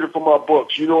 Yeah, I'm ready for my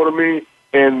Bucks. You know what I mean?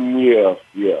 And yeah.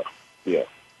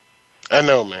 I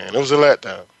know, man. It was a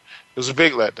letdown. It was a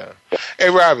big letdown. Hey,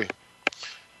 Robbie,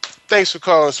 thanks for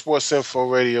calling Sports Info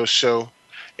Radio Show.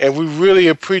 And we really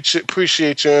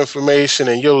appreciate your information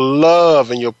and your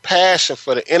love and your passion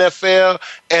for the NFL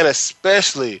and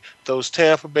especially those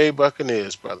Tampa Bay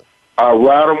Buccaneers, brother. I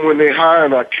ride them when they high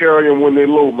and I carry them when they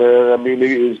low, man.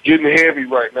 It's getting heavy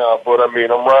right now, but I'm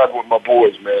riding with my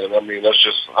boys, man. That's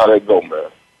just how they go, man.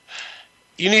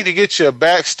 You need to get you a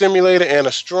back stimulator and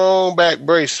a strong back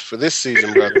brace for this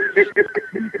season, brother.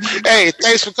 Hey,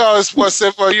 thanks for calling Sports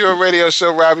Info. You're a radio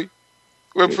show, Robbie.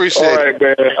 We appreciate it. All right,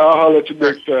 man. I'll holler at you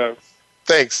next time.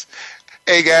 Thanks.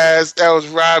 Hey, guys, that was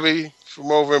Robbie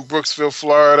from over in Brooksville,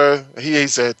 Florida.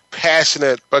 He's a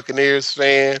passionate Buccaneers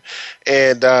fan.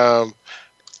 And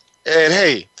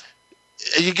hey,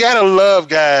 you got to love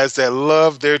guys that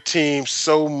love their team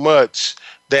so much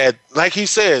that, like he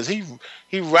says, he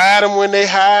ride them when they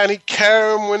high and he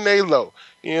carry them when they low.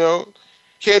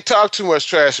 Can't talk too much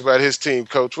trash about his team,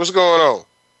 Coach. What's going on?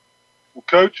 Well,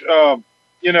 Coach, I'm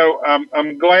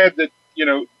glad that,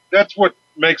 that's what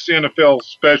makes the NFL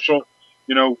special.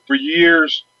 For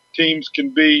years, teams can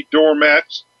be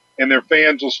doormats and their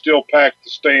fans will still pack the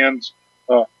stands.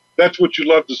 That's what you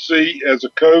love to see as a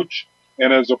coach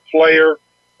and as a player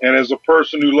and as a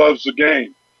person who loves the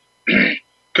game.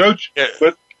 Coach, yeah.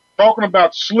 But talking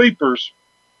about sleepers,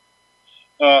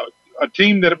 a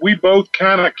team that we both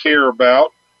kind of care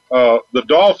about, the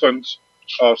Dolphins,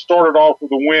 started off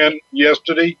with a win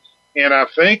yesterday, and I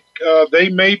think they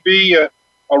may be a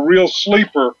real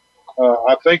sleeper.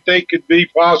 I think they could be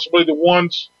possibly the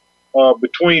ones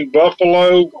between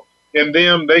Buffalo and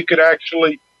them. They could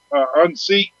actually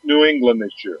unseat New England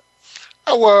this year.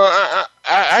 Well,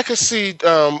 I could see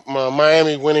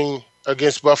Miami winning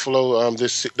against Buffalo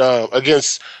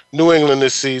against New England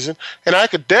this season, and I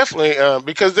could definitely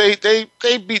because they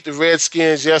beat the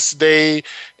Redskins yesterday,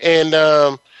 and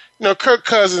Kirk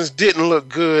Cousins didn't look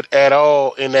good at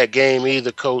all in that game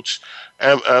either, Coach.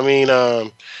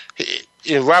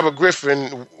 Robert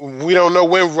Griffin, we don't know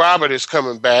when Robert is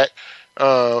coming back,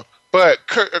 but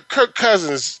Kirk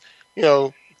Cousins,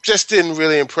 just didn't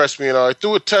really impress me at all. He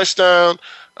threw a touchdown.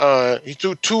 He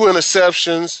threw 2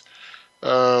 interceptions.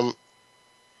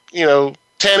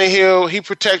 Tannehill, he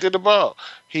protected the ball.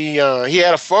 He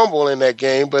had a fumble in that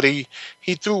game, but he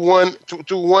threw one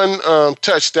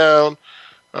touchdown.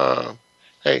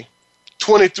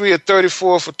 23 of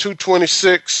 34 for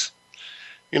 226.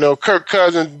 Kirk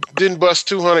Cousins didn't bust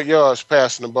 200 yards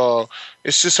passing the ball.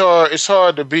 It's just hard. It's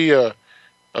hard to be a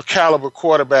caliber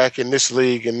quarterback in this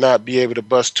league and not be able to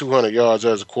bust 200 yards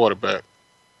as a quarterback.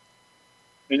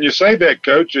 And you say that,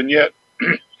 Coach, and yet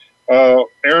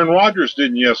Aaron Rodgers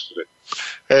didn't yesterday.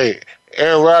 Hey,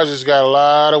 Aaron Rodgers got a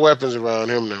lot of weapons around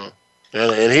him now,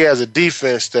 and he has a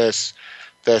defense that's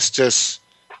just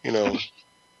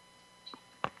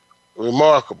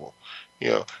remarkable.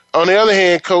 On the other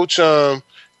hand, Coach,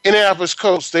 Indianapolis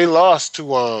Colts, they lost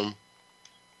to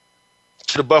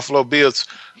the Buffalo Bills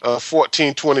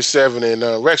 14-27, and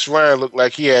Rex Ryan looked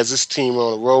like he has this team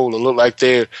on a roll and looked like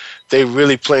they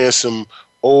really playing some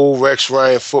old Rex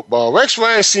Ryan football. Rex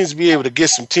Ryan seems to be able to get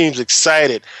some teams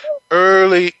excited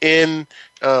early in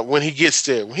when he gets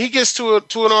there. When he gets to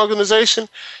an organization,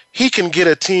 he can get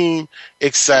a team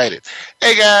excited.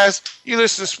 Hey, guys, you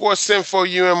listen to Sports Info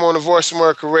UM on the Voice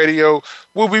America Radio.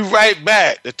 We'll be right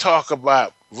back to talk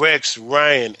about Rex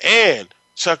Ryan and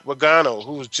Chuck Pagano,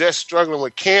 who was just struggling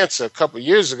with cancer a couple of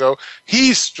years ago.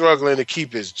 He's struggling to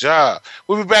keep his job.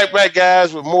 We'll be back,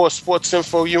 guys, with more Sports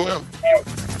Info UM.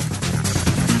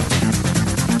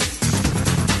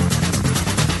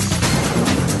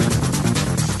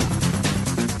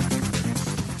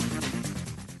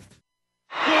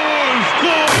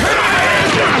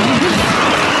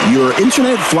 Your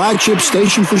internet flagship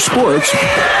station for sports.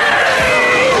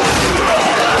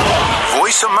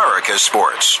 Voice America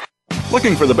Sports.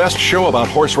 Looking for the best show about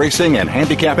horse racing and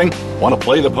handicapping? Want to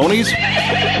play the ponies?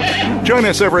 Join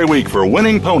us every week for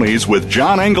Winning Ponies with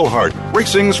John Englehart.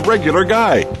 racing's regular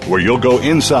guy, where you'll go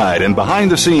inside and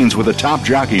behind the scenes with the top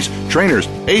jockeys, trainers,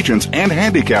 agents, and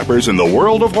handicappers in the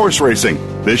world of horse racing.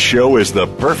 This show is the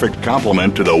perfect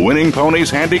complement to the Winning Ponies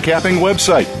handicapping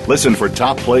website. Listen for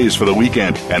top plays for the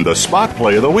weekend and the spot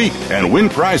play of the week, and win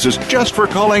prizes just for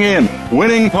calling in.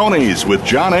 Winning Ponies with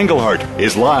John Englehart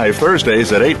is live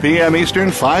Thursdays at 8 p.m.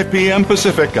 Eastern, 5 p.m.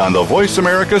 Pacific on the Voice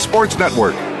America Sports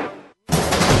Network.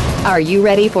 Are you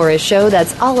ready for a show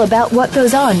that's all about what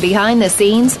goes on behind the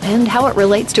scenes and how it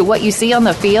relates to what you see on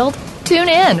the field? Tune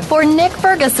in for Nick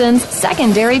Ferguson's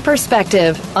Secondary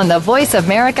Perspective on the Voice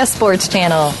America Sports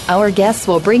Channel. Our guests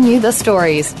will bring you the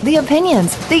stories, the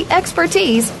opinions, the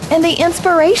expertise, and the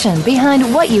inspiration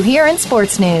behind what you hear in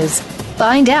sports news.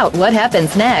 Find out what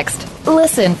happens next.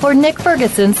 Listen for Nick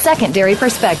Ferguson's Secondary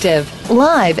Perspective,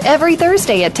 live every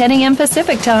Thursday at 10 a.m.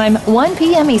 Pacific Time, 1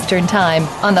 p.m. Eastern Time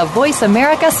on the Voice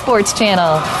America Sports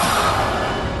Channel.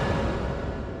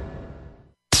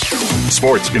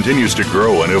 Sports continues to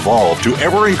grow and evolve to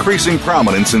ever-increasing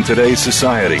prominence in today's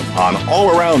society. On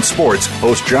All Around Sports,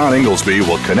 host John Inglesby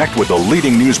will connect with the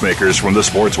leading newsmakers from the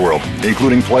sports world,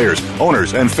 including players,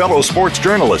 owners, and fellow sports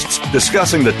journalists,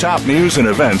 discussing the top news and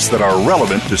events that are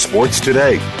relevant to sports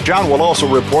today. John will also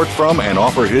report from and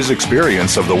offer his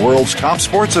experience of the world's top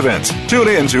sports events. Tune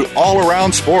in to All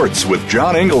Around Sports with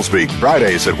John Inglesby,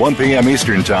 Fridays at 1 p.m.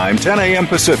 Eastern Time, 10 a.m.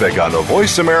 Pacific on the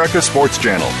Voice America Sports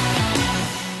Channel.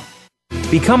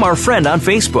 Become our friend on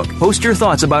Facebook. Post your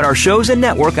thoughts about our shows and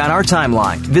network on our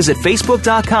timeline. Visit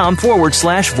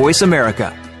Facebook.com/Voice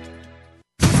America.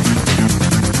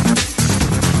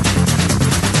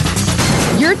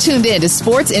 You're tuned in to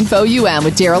Sports Info UM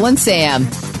with Daryl and Sam.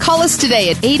 Call us today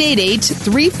at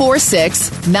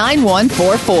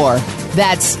 888-346-9144.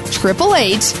 That's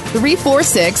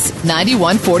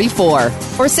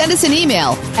 888-346-9144. Or send us an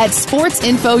email at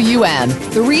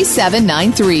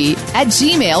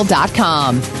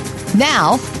sportsinfoum3793@gmail.com.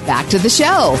 Now, back to the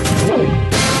show.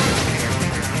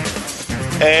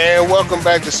 And welcome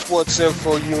back to Sports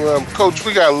Info UM. Coach,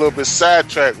 we got a little bit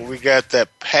sidetracked when we got that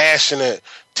passionate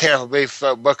Tampa Bay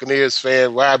Buccaneers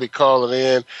fan, Robbie, calling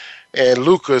in, and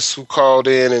Lucas, who called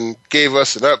in and gave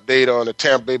us an update on the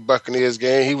Tampa Bay Buccaneers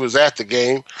game. He was at the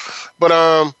game.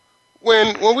 But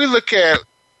when we look at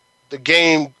the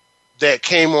game that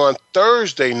came on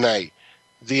Thursday night,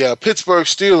 the Pittsburgh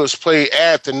Steelers played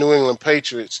at the New England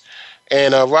Patriots,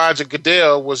 and Roger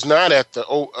Goodell was not at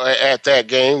that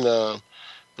game, the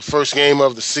first game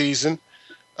of the season.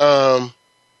 The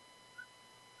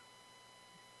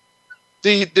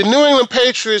New England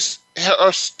Patriots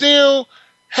are still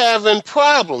having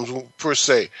problems, per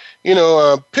se.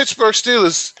 Pittsburgh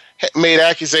Steelers made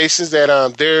accusations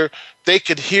that they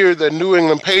could hear the New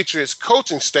England Patriots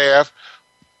coaching staff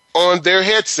on their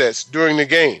headsets during the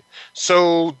game.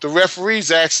 So the referees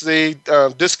actually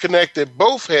disconnected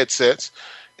both headsets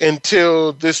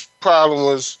until this problem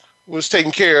was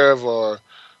taken care of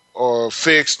or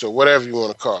fixed or whatever you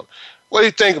want to call it. What do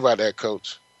you think about that,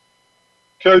 Coach?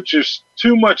 Coach, there's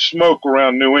too much smoke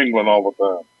around New England all the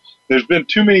time. There's been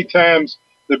too many times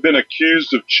they've been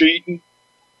accused of cheating,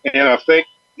 and I think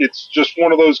it's just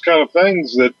one of those kind of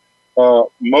things that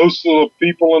most of the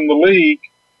people in the league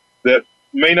that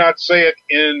may not say it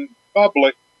in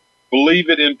public believe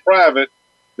it in private,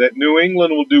 that New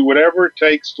England will do whatever it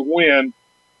takes to win,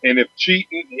 and if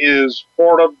cheating is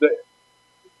part of the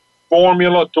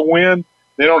formula to win,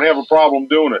 they don't have a problem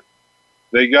doing it.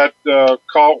 They got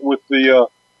caught with the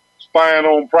spying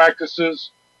on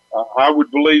practices. I would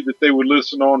believe that they would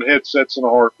listen on headsets in a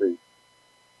heartbeat.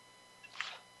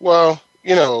 Well,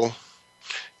 you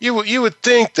would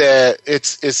think that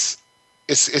it's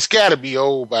got to be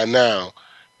old by now,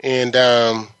 and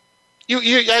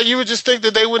you would just think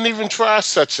that they wouldn't even try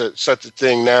such a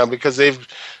thing now, because they've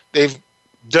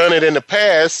done it in the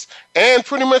past and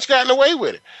pretty much gotten away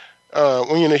with it.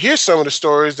 When you hear some of the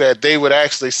stories that they would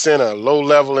actually send a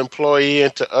low-level employee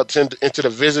into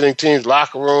the visiting team's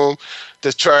locker room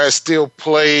to try and steal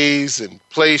plays and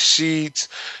play sheets.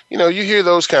 You hear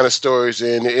those kind of stories,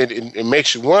 and it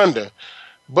makes you wonder.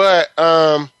 But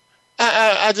I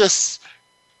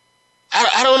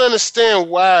don't understand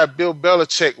why Bill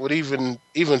Belichick would even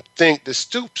think to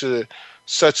stoop to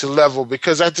such a level,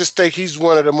 because I just think he's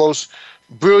one of the most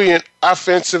brilliant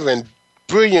offensive and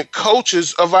brilliant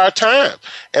coaches of our time.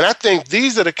 And I think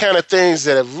these are the kind of things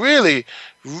that have really,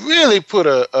 really put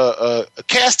a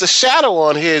cast a shadow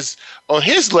on his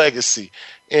legacy.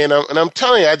 And I'm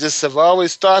telling you, I just have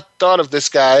always thought of this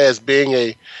guy as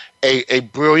being a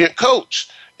brilliant coach.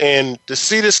 And to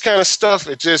see this kind of stuff,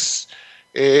 it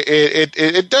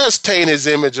does taint his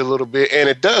image a little bit, and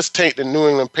it does taint the New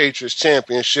England Patriots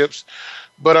championships.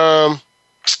 But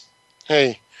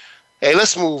hey,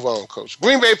 let's move on, Coach.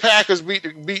 Green Bay Packers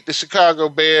beat the Chicago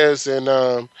Bears,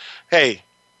 and hey,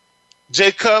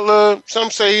 Jay Cutler.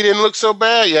 Some say he didn't look so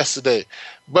bad yesterday,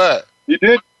 but he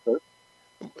did.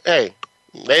 Hey,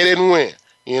 they didn't win.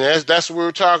 That's what we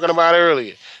were talking about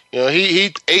earlier.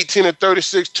 He 18 of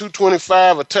 36,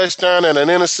 225, a touchdown and an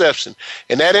interception.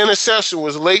 And that interception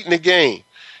was late in the game.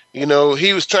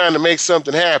 He was trying to make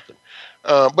something happen.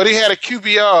 But he had a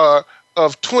QBR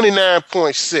of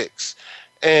 29.6.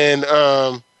 And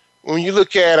when you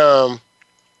look at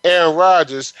Aaron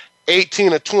Rodgers,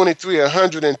 18 of 23,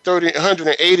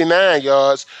 189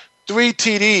 yards, 3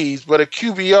 TDs, but a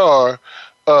QBR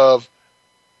of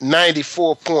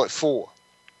 94.4.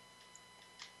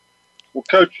 Well,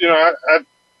 Coach, I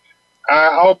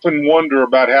often wonder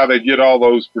about how they get all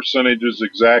those percentages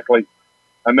exactly.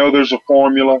 I know there's a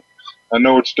formula. I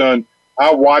know it's done.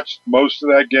 I watched most of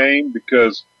that game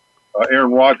because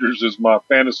Aaron Rodgers is my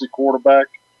fantasy quarterback.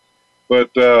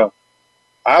 But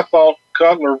I thought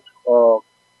Cutler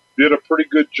did a pretty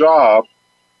good job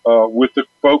with the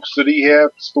folks that he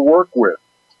has to work with.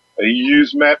 He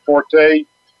used Matt Forte,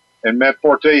 and Matt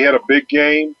Forte had a big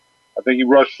game. I think he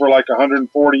rushed for like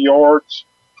 140 yards,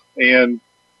 and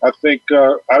I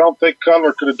don't think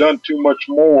Cutler could have done too much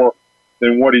more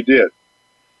than what he did.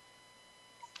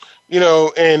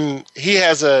 And he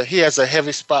has a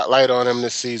heavy spotlight on him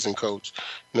this season, Coach.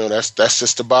 That's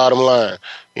just the bottom line.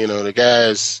 The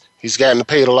guy's he's gotten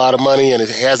paid a lot of money, and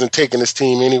he hasn't taken his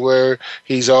team anywhere.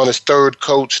 He's on his third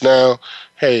coach now.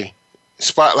 Hey,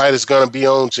 spotlight is going to be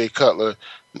on Jay Cutler,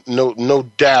 no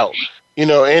doubt.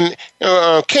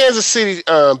 Kansas City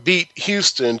beat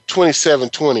Houston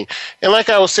 27-20. And like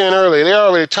I was saying earlier, they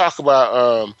already talk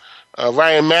about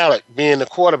Ryan Mallett being the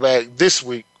quarterback this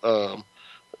week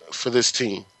for this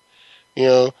team.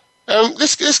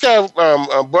 This guy,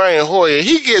 Brian Hoyer,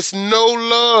 he gets no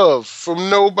love from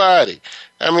nobody.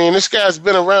 I mean, this guy's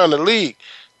been around the league.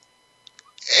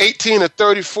 18 of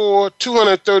 34,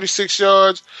 236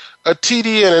 yards, a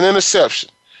TD and an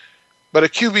interception, but a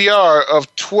QBR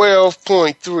of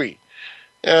 12.3.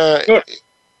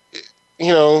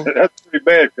 That's pretty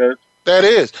bad, Coach. That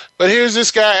is. But here's this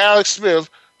guy, Alex Smith,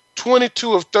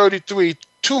 22 of 33,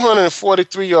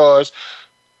 243 yards,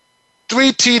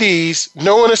 3 TDs,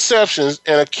 no interceptions,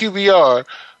 and a QBR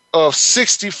of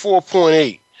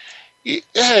 64.8.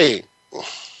 Hey.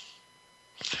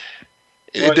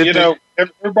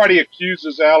 Everybody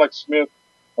accuses Alex Smith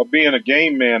of being a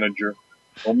game manager.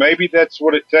 Well, maybe that's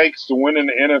what it takes to win in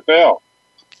the NFL.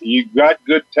 You've got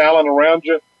good talent around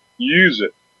you, use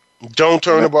it. Don't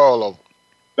turn the ball over.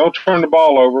 Don't turn the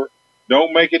ball over.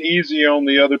 Don't make it easy on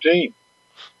the other team.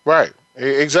 Right.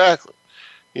 Exactly.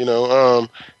 And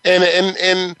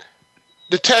the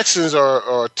Texans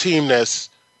are a team that's,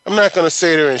 I'm not going to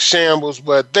say they're in shambles,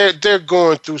 but they're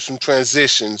going through some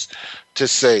transitions, to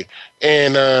say,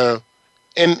 and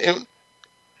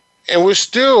we're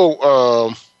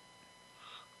still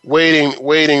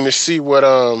waiting to see what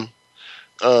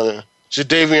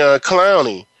Jadeveon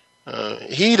Clowney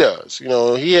he does.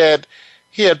 He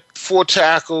had 4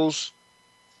 tackles,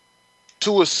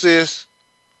 2 assists.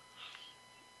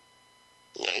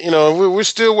 We're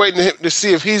still waiting to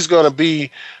see if he's going to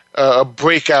be a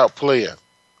breakout player.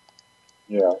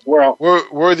 Yeah, well,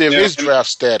 worthy of his draft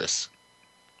status.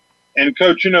 And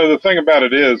Coach, the thing about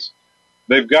it is,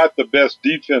 they've got the best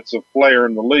defensive player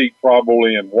in the league,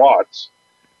 probably in Watts,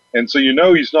 and so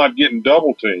he's not getting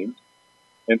double teamed,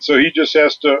 and so he just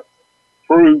has to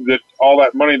prove that all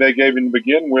that money they gave him to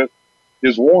begin with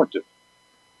is warranted.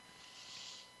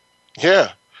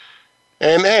 Yeah,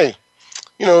 and hey,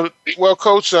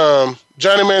 Coach,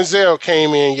 Johnny Manziel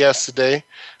came in yesterday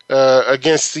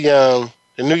against the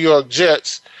New York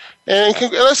Jets. And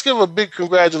let's give a big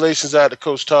congratulations out to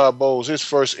Coach Todd Bowles, his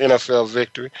first NFL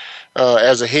victory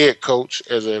as a head coach,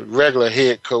 as a regular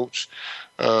head coach.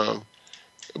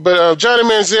 But Johnny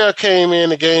Manziel came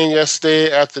in the game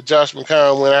yesterday after Josh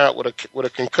McCown went out with a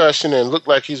concussion and looked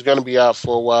like he's going to be out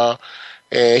for a while.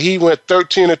 And he went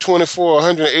 13 of 24,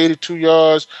 182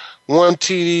 yards, 1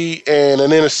 TD, and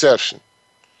an interception.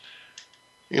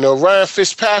 Ryan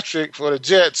Fitzpatrick for the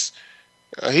Jets,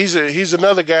 he's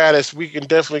another guy that we can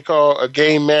definitely call a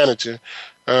game manager,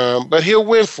 but he'll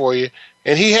win for you.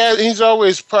 And he's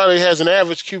always probably has an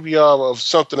average QBR of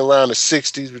something around the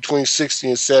 60s, between 60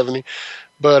 and 70.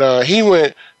 But he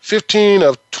went 15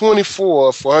 of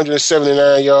 24 for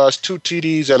 179 yards, 2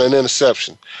 TDs, and an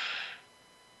interception.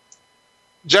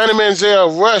 Johnny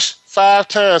Manziel rushed 5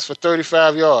 times for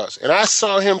 35 yards, and I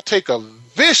saw him take a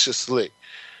vicious lick.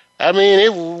 I mean,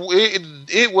 it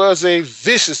was a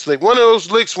vicious lick. One of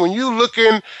those licks when you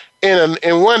looking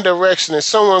in one direction and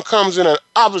someone comes in an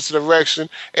opposite direction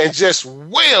and just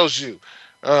wails you.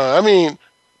 I mean,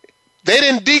 they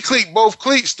didn't decleat both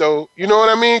cleats, though. You know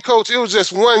what I mean, Coach? It was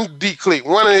just one decleat.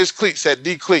 One of his cleats had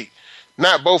decleat,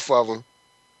 not both of them.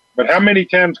 But how many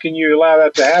times can you allow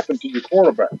that to happen to your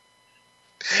quarterback?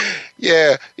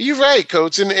 Yeah, you're right,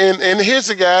 Coach. And here's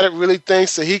a guy that really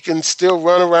thinks that he can still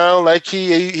run around like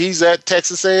he's at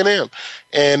Texas A&M.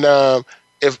 And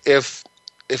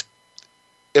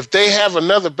if they have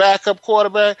another backup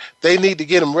quarterback, they need to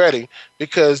get him ready,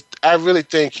 because I really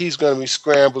think he's going to be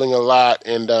scrambling a lot.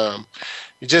 And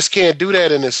you just can't do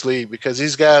that in this league because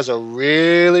these guys are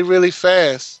really, really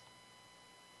fast.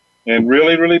 And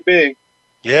really, really big.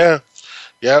 Yeah.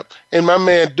 Yep. And my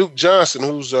man Duke Johnson,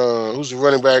 who's a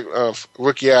running back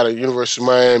rookie out of University of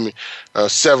Miami,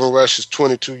 7 rushes,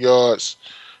 22 yards.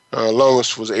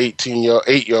 Longest was 8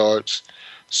 yards.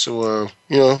 So,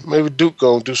 maybe Duke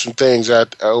going to do some things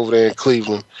out over there in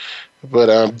Cleveland.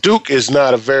 But Duke is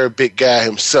not a very big guy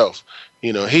himself.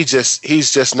 He's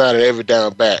just not an every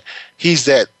down back. He's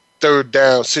that third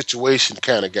down situation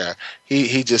kind of guy.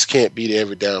 He just can't be the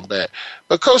every down back.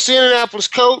 But Coach, the Indianapolis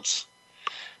Colts,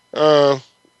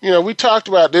 we talked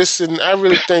about this, and I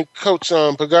really think Coach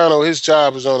Pagano, his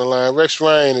job is on the line. Rex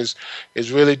Ryan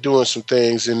is really doing some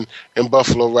things in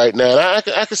Buffalo right now. And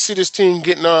I could see this team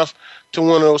getting off to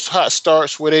one of those hot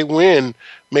starts where they win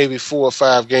maybe 4 or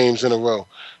 5 games in a row.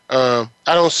 I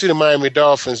don't see the Miami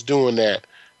Dolphins doing that.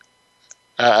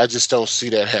 I just don't see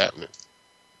that happening.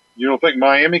 You don't think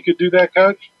Miami could do that,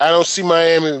 Coach? I don't see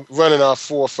Miami running off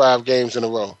 4 or 5 games in a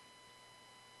row.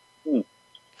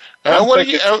 What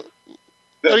do you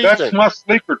that's think? My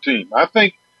sleeper team. I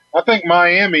think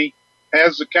Miami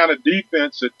has the kind of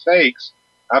defense it takes.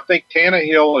 I think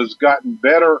Tannehill has gotten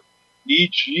better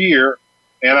each year,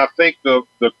 and I think the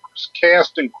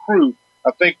cast and crew,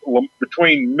 I think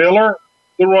between Miller,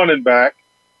 the running back,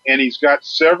 and he's got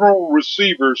several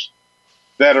receivers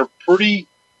that are pretty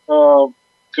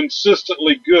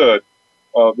consistently good.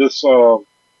 This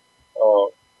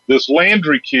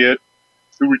Landry kid,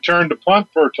 who returned to punt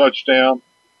for a touchdown,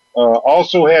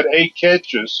 also had 8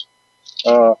 catches.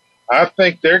 I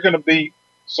think they're going to be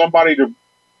somebody to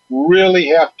really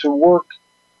have to work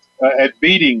at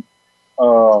beating.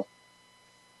 They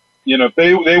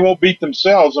won't beat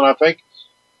themselves, and I think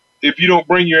if you don't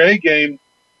bring your A game,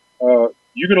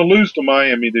 you're going to lose to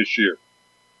Miami this year.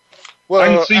 Well, I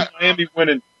can see Miami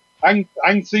winning. I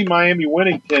can see Miami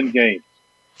winning 10 games,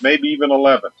 maybe even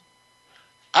 11.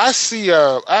 I see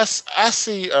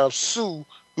Sue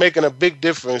making a big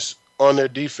difference on their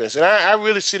defense, and I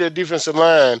really see their defensive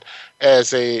line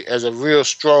as a real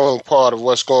strong part of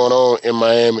what's going on in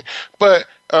Miami. But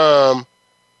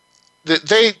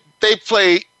they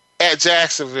play at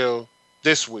Jacksonville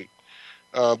this week.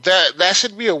 That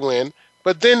should be a win.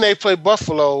 But then they play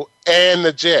Buffalo and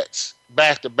the Jets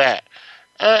back to back.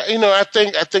 I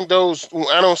think those.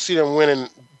 I don't see them winning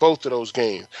both of those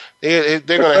games. They're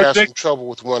going to have some trouble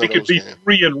with one of those games.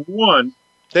 They could be 3-1.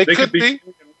 They could be 3-1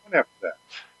 after that.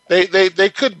 They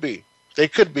could be. They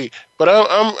could be. But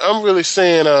I'm really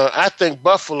saying I think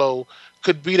Buffalo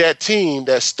could be that team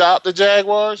that stopped the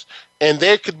Jaguars, and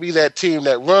they could be that team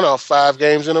that run off 5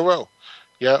 games in a row.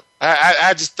 Yeah,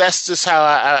 that's just how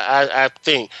I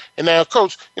think. And now,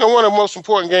 Coach, one of the most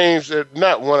important games,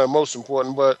 not one of the most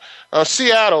important, but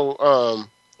Seattle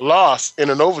lost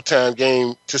in an overtime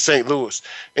game to St. Louis.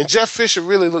 And Jeff Fisher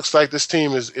really looks like this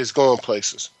team is going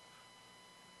places.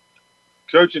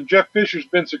 Coach, and Jeff Fisher's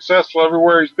been successful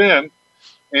everywhere he's been.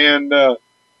 And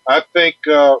I think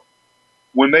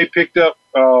when they picked up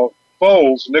Nick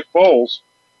Foles,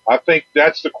 I think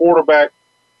that's the quarterback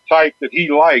type that he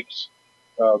likes.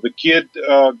 The kid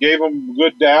gave him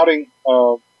good outing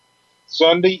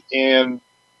Sunday, and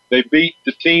they beat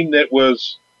the team that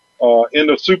was in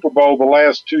the Super Bowl the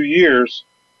last 2 years.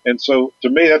 And so, to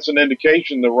me, that's an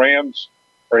indication the Rams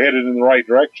are headed in the right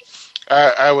direction.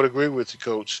 I would agree with you,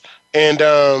 Coach. And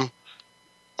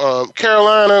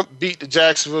Carolina beat the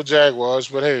Jacksonville Jaguars,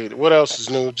 but hey, what else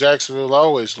is new? Jacksonville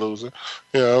always losing,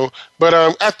 But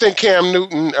I think Cam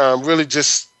Newton really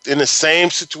just in the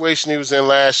same situation he was in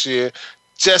last year,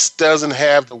 just doesn't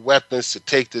have the weapons to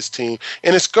take this team.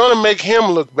 And it's going to make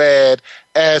him look bad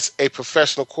as a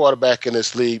professional quarterback in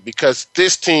this league because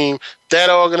this team, that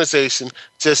organization,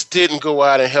 just didn't go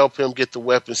out and help him get the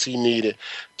weapons he needed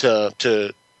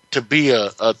to be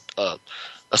a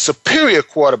superior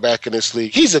quarterback in this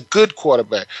league. He's a good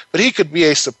quarterback, but he could be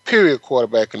a superior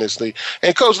quarterback in this league.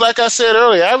 And, Coach, like I said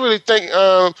earlier, I really think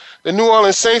the New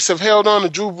Orleans Saints have held on to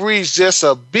Drew Brees just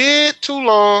a bit too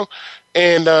long,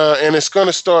 and it's going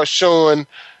to start showing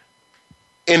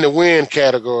in the win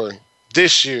category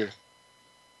this year?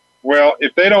 Well,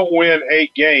 if they don't win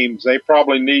 8 games, they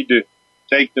probably need to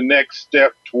take the next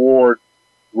step toward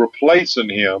replacing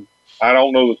him. I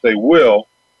don't know that they will.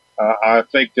 I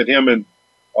think that him and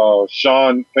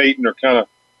Sean Payton are kind of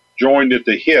joined at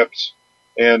the hips,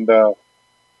 and there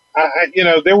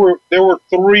were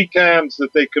 3 times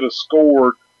that they could have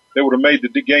scored that would have made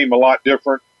the game a lot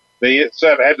different. They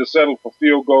had to settle for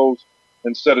field goals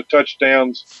instead of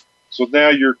touchdowns. So now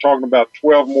you're talking about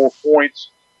 12 more points.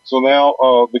 So now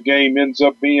the game ends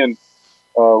up being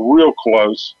real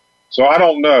close. So I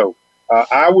don't know.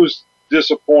 I was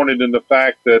disappointed in the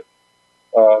fact that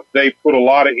they put a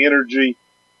lot of energy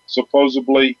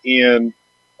supposedly in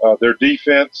their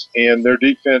defense, and their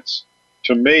defense,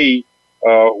 to me,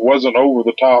 wasn't over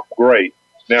the top great.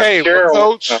 Now,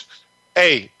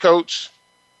 Coach,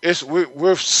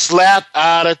 we're slapped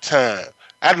out of time.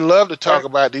 I'd love to talk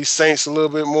about these Saints a little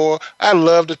bit more. I'd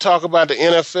love to talk about the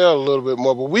NFL a little bit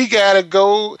more, but we gotta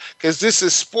go because this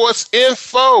is Sports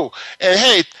Info. And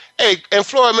hey, and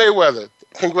Floyd Mayweather,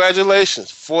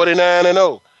 congratulations,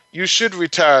 49-0. You should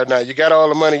retire now. You got all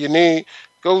the money you need.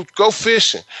 Go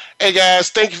fishing. Hey,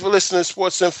 guys, thank you for listening to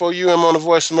Sports Info UM on the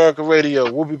Voice America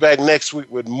Radio. We'll be back next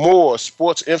week with more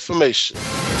sports information.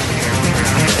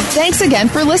 Thanks again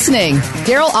for listening.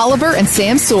 Daryl Oliver and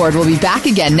Sam Sword will be back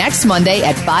again next Monday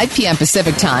at 5 p.m.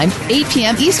 Pacific Time, 8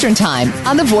 p.m. Eastern Time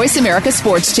on the Voice America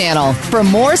Sports Channel for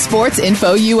more Sports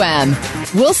Info UM.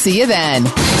 We'll see you then.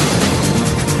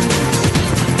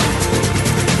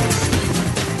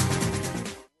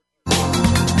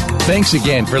 Thanks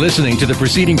again for listening to the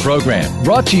preceding program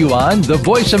brought to you on the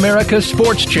Voice America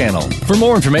Sports Channel. For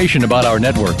more information about our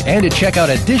network and to check out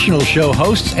additional show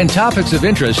hosts and topics of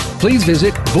interest, please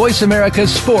visit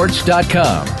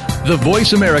voiceamericasports.com. The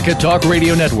Voice America Talk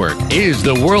Radio Network is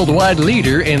the worldwide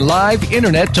leader in live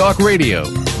Internet talk radio.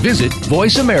 Visit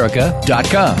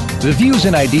voiceamerica.com. The views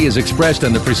and ideas expressed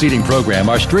on the preceding program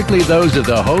are strictly those of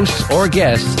the hosts or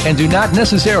guests and do not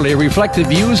necessarily reflect the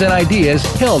views and ideas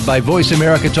held by Voice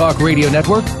America Talk Radio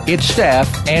Network, its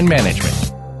staff, and management.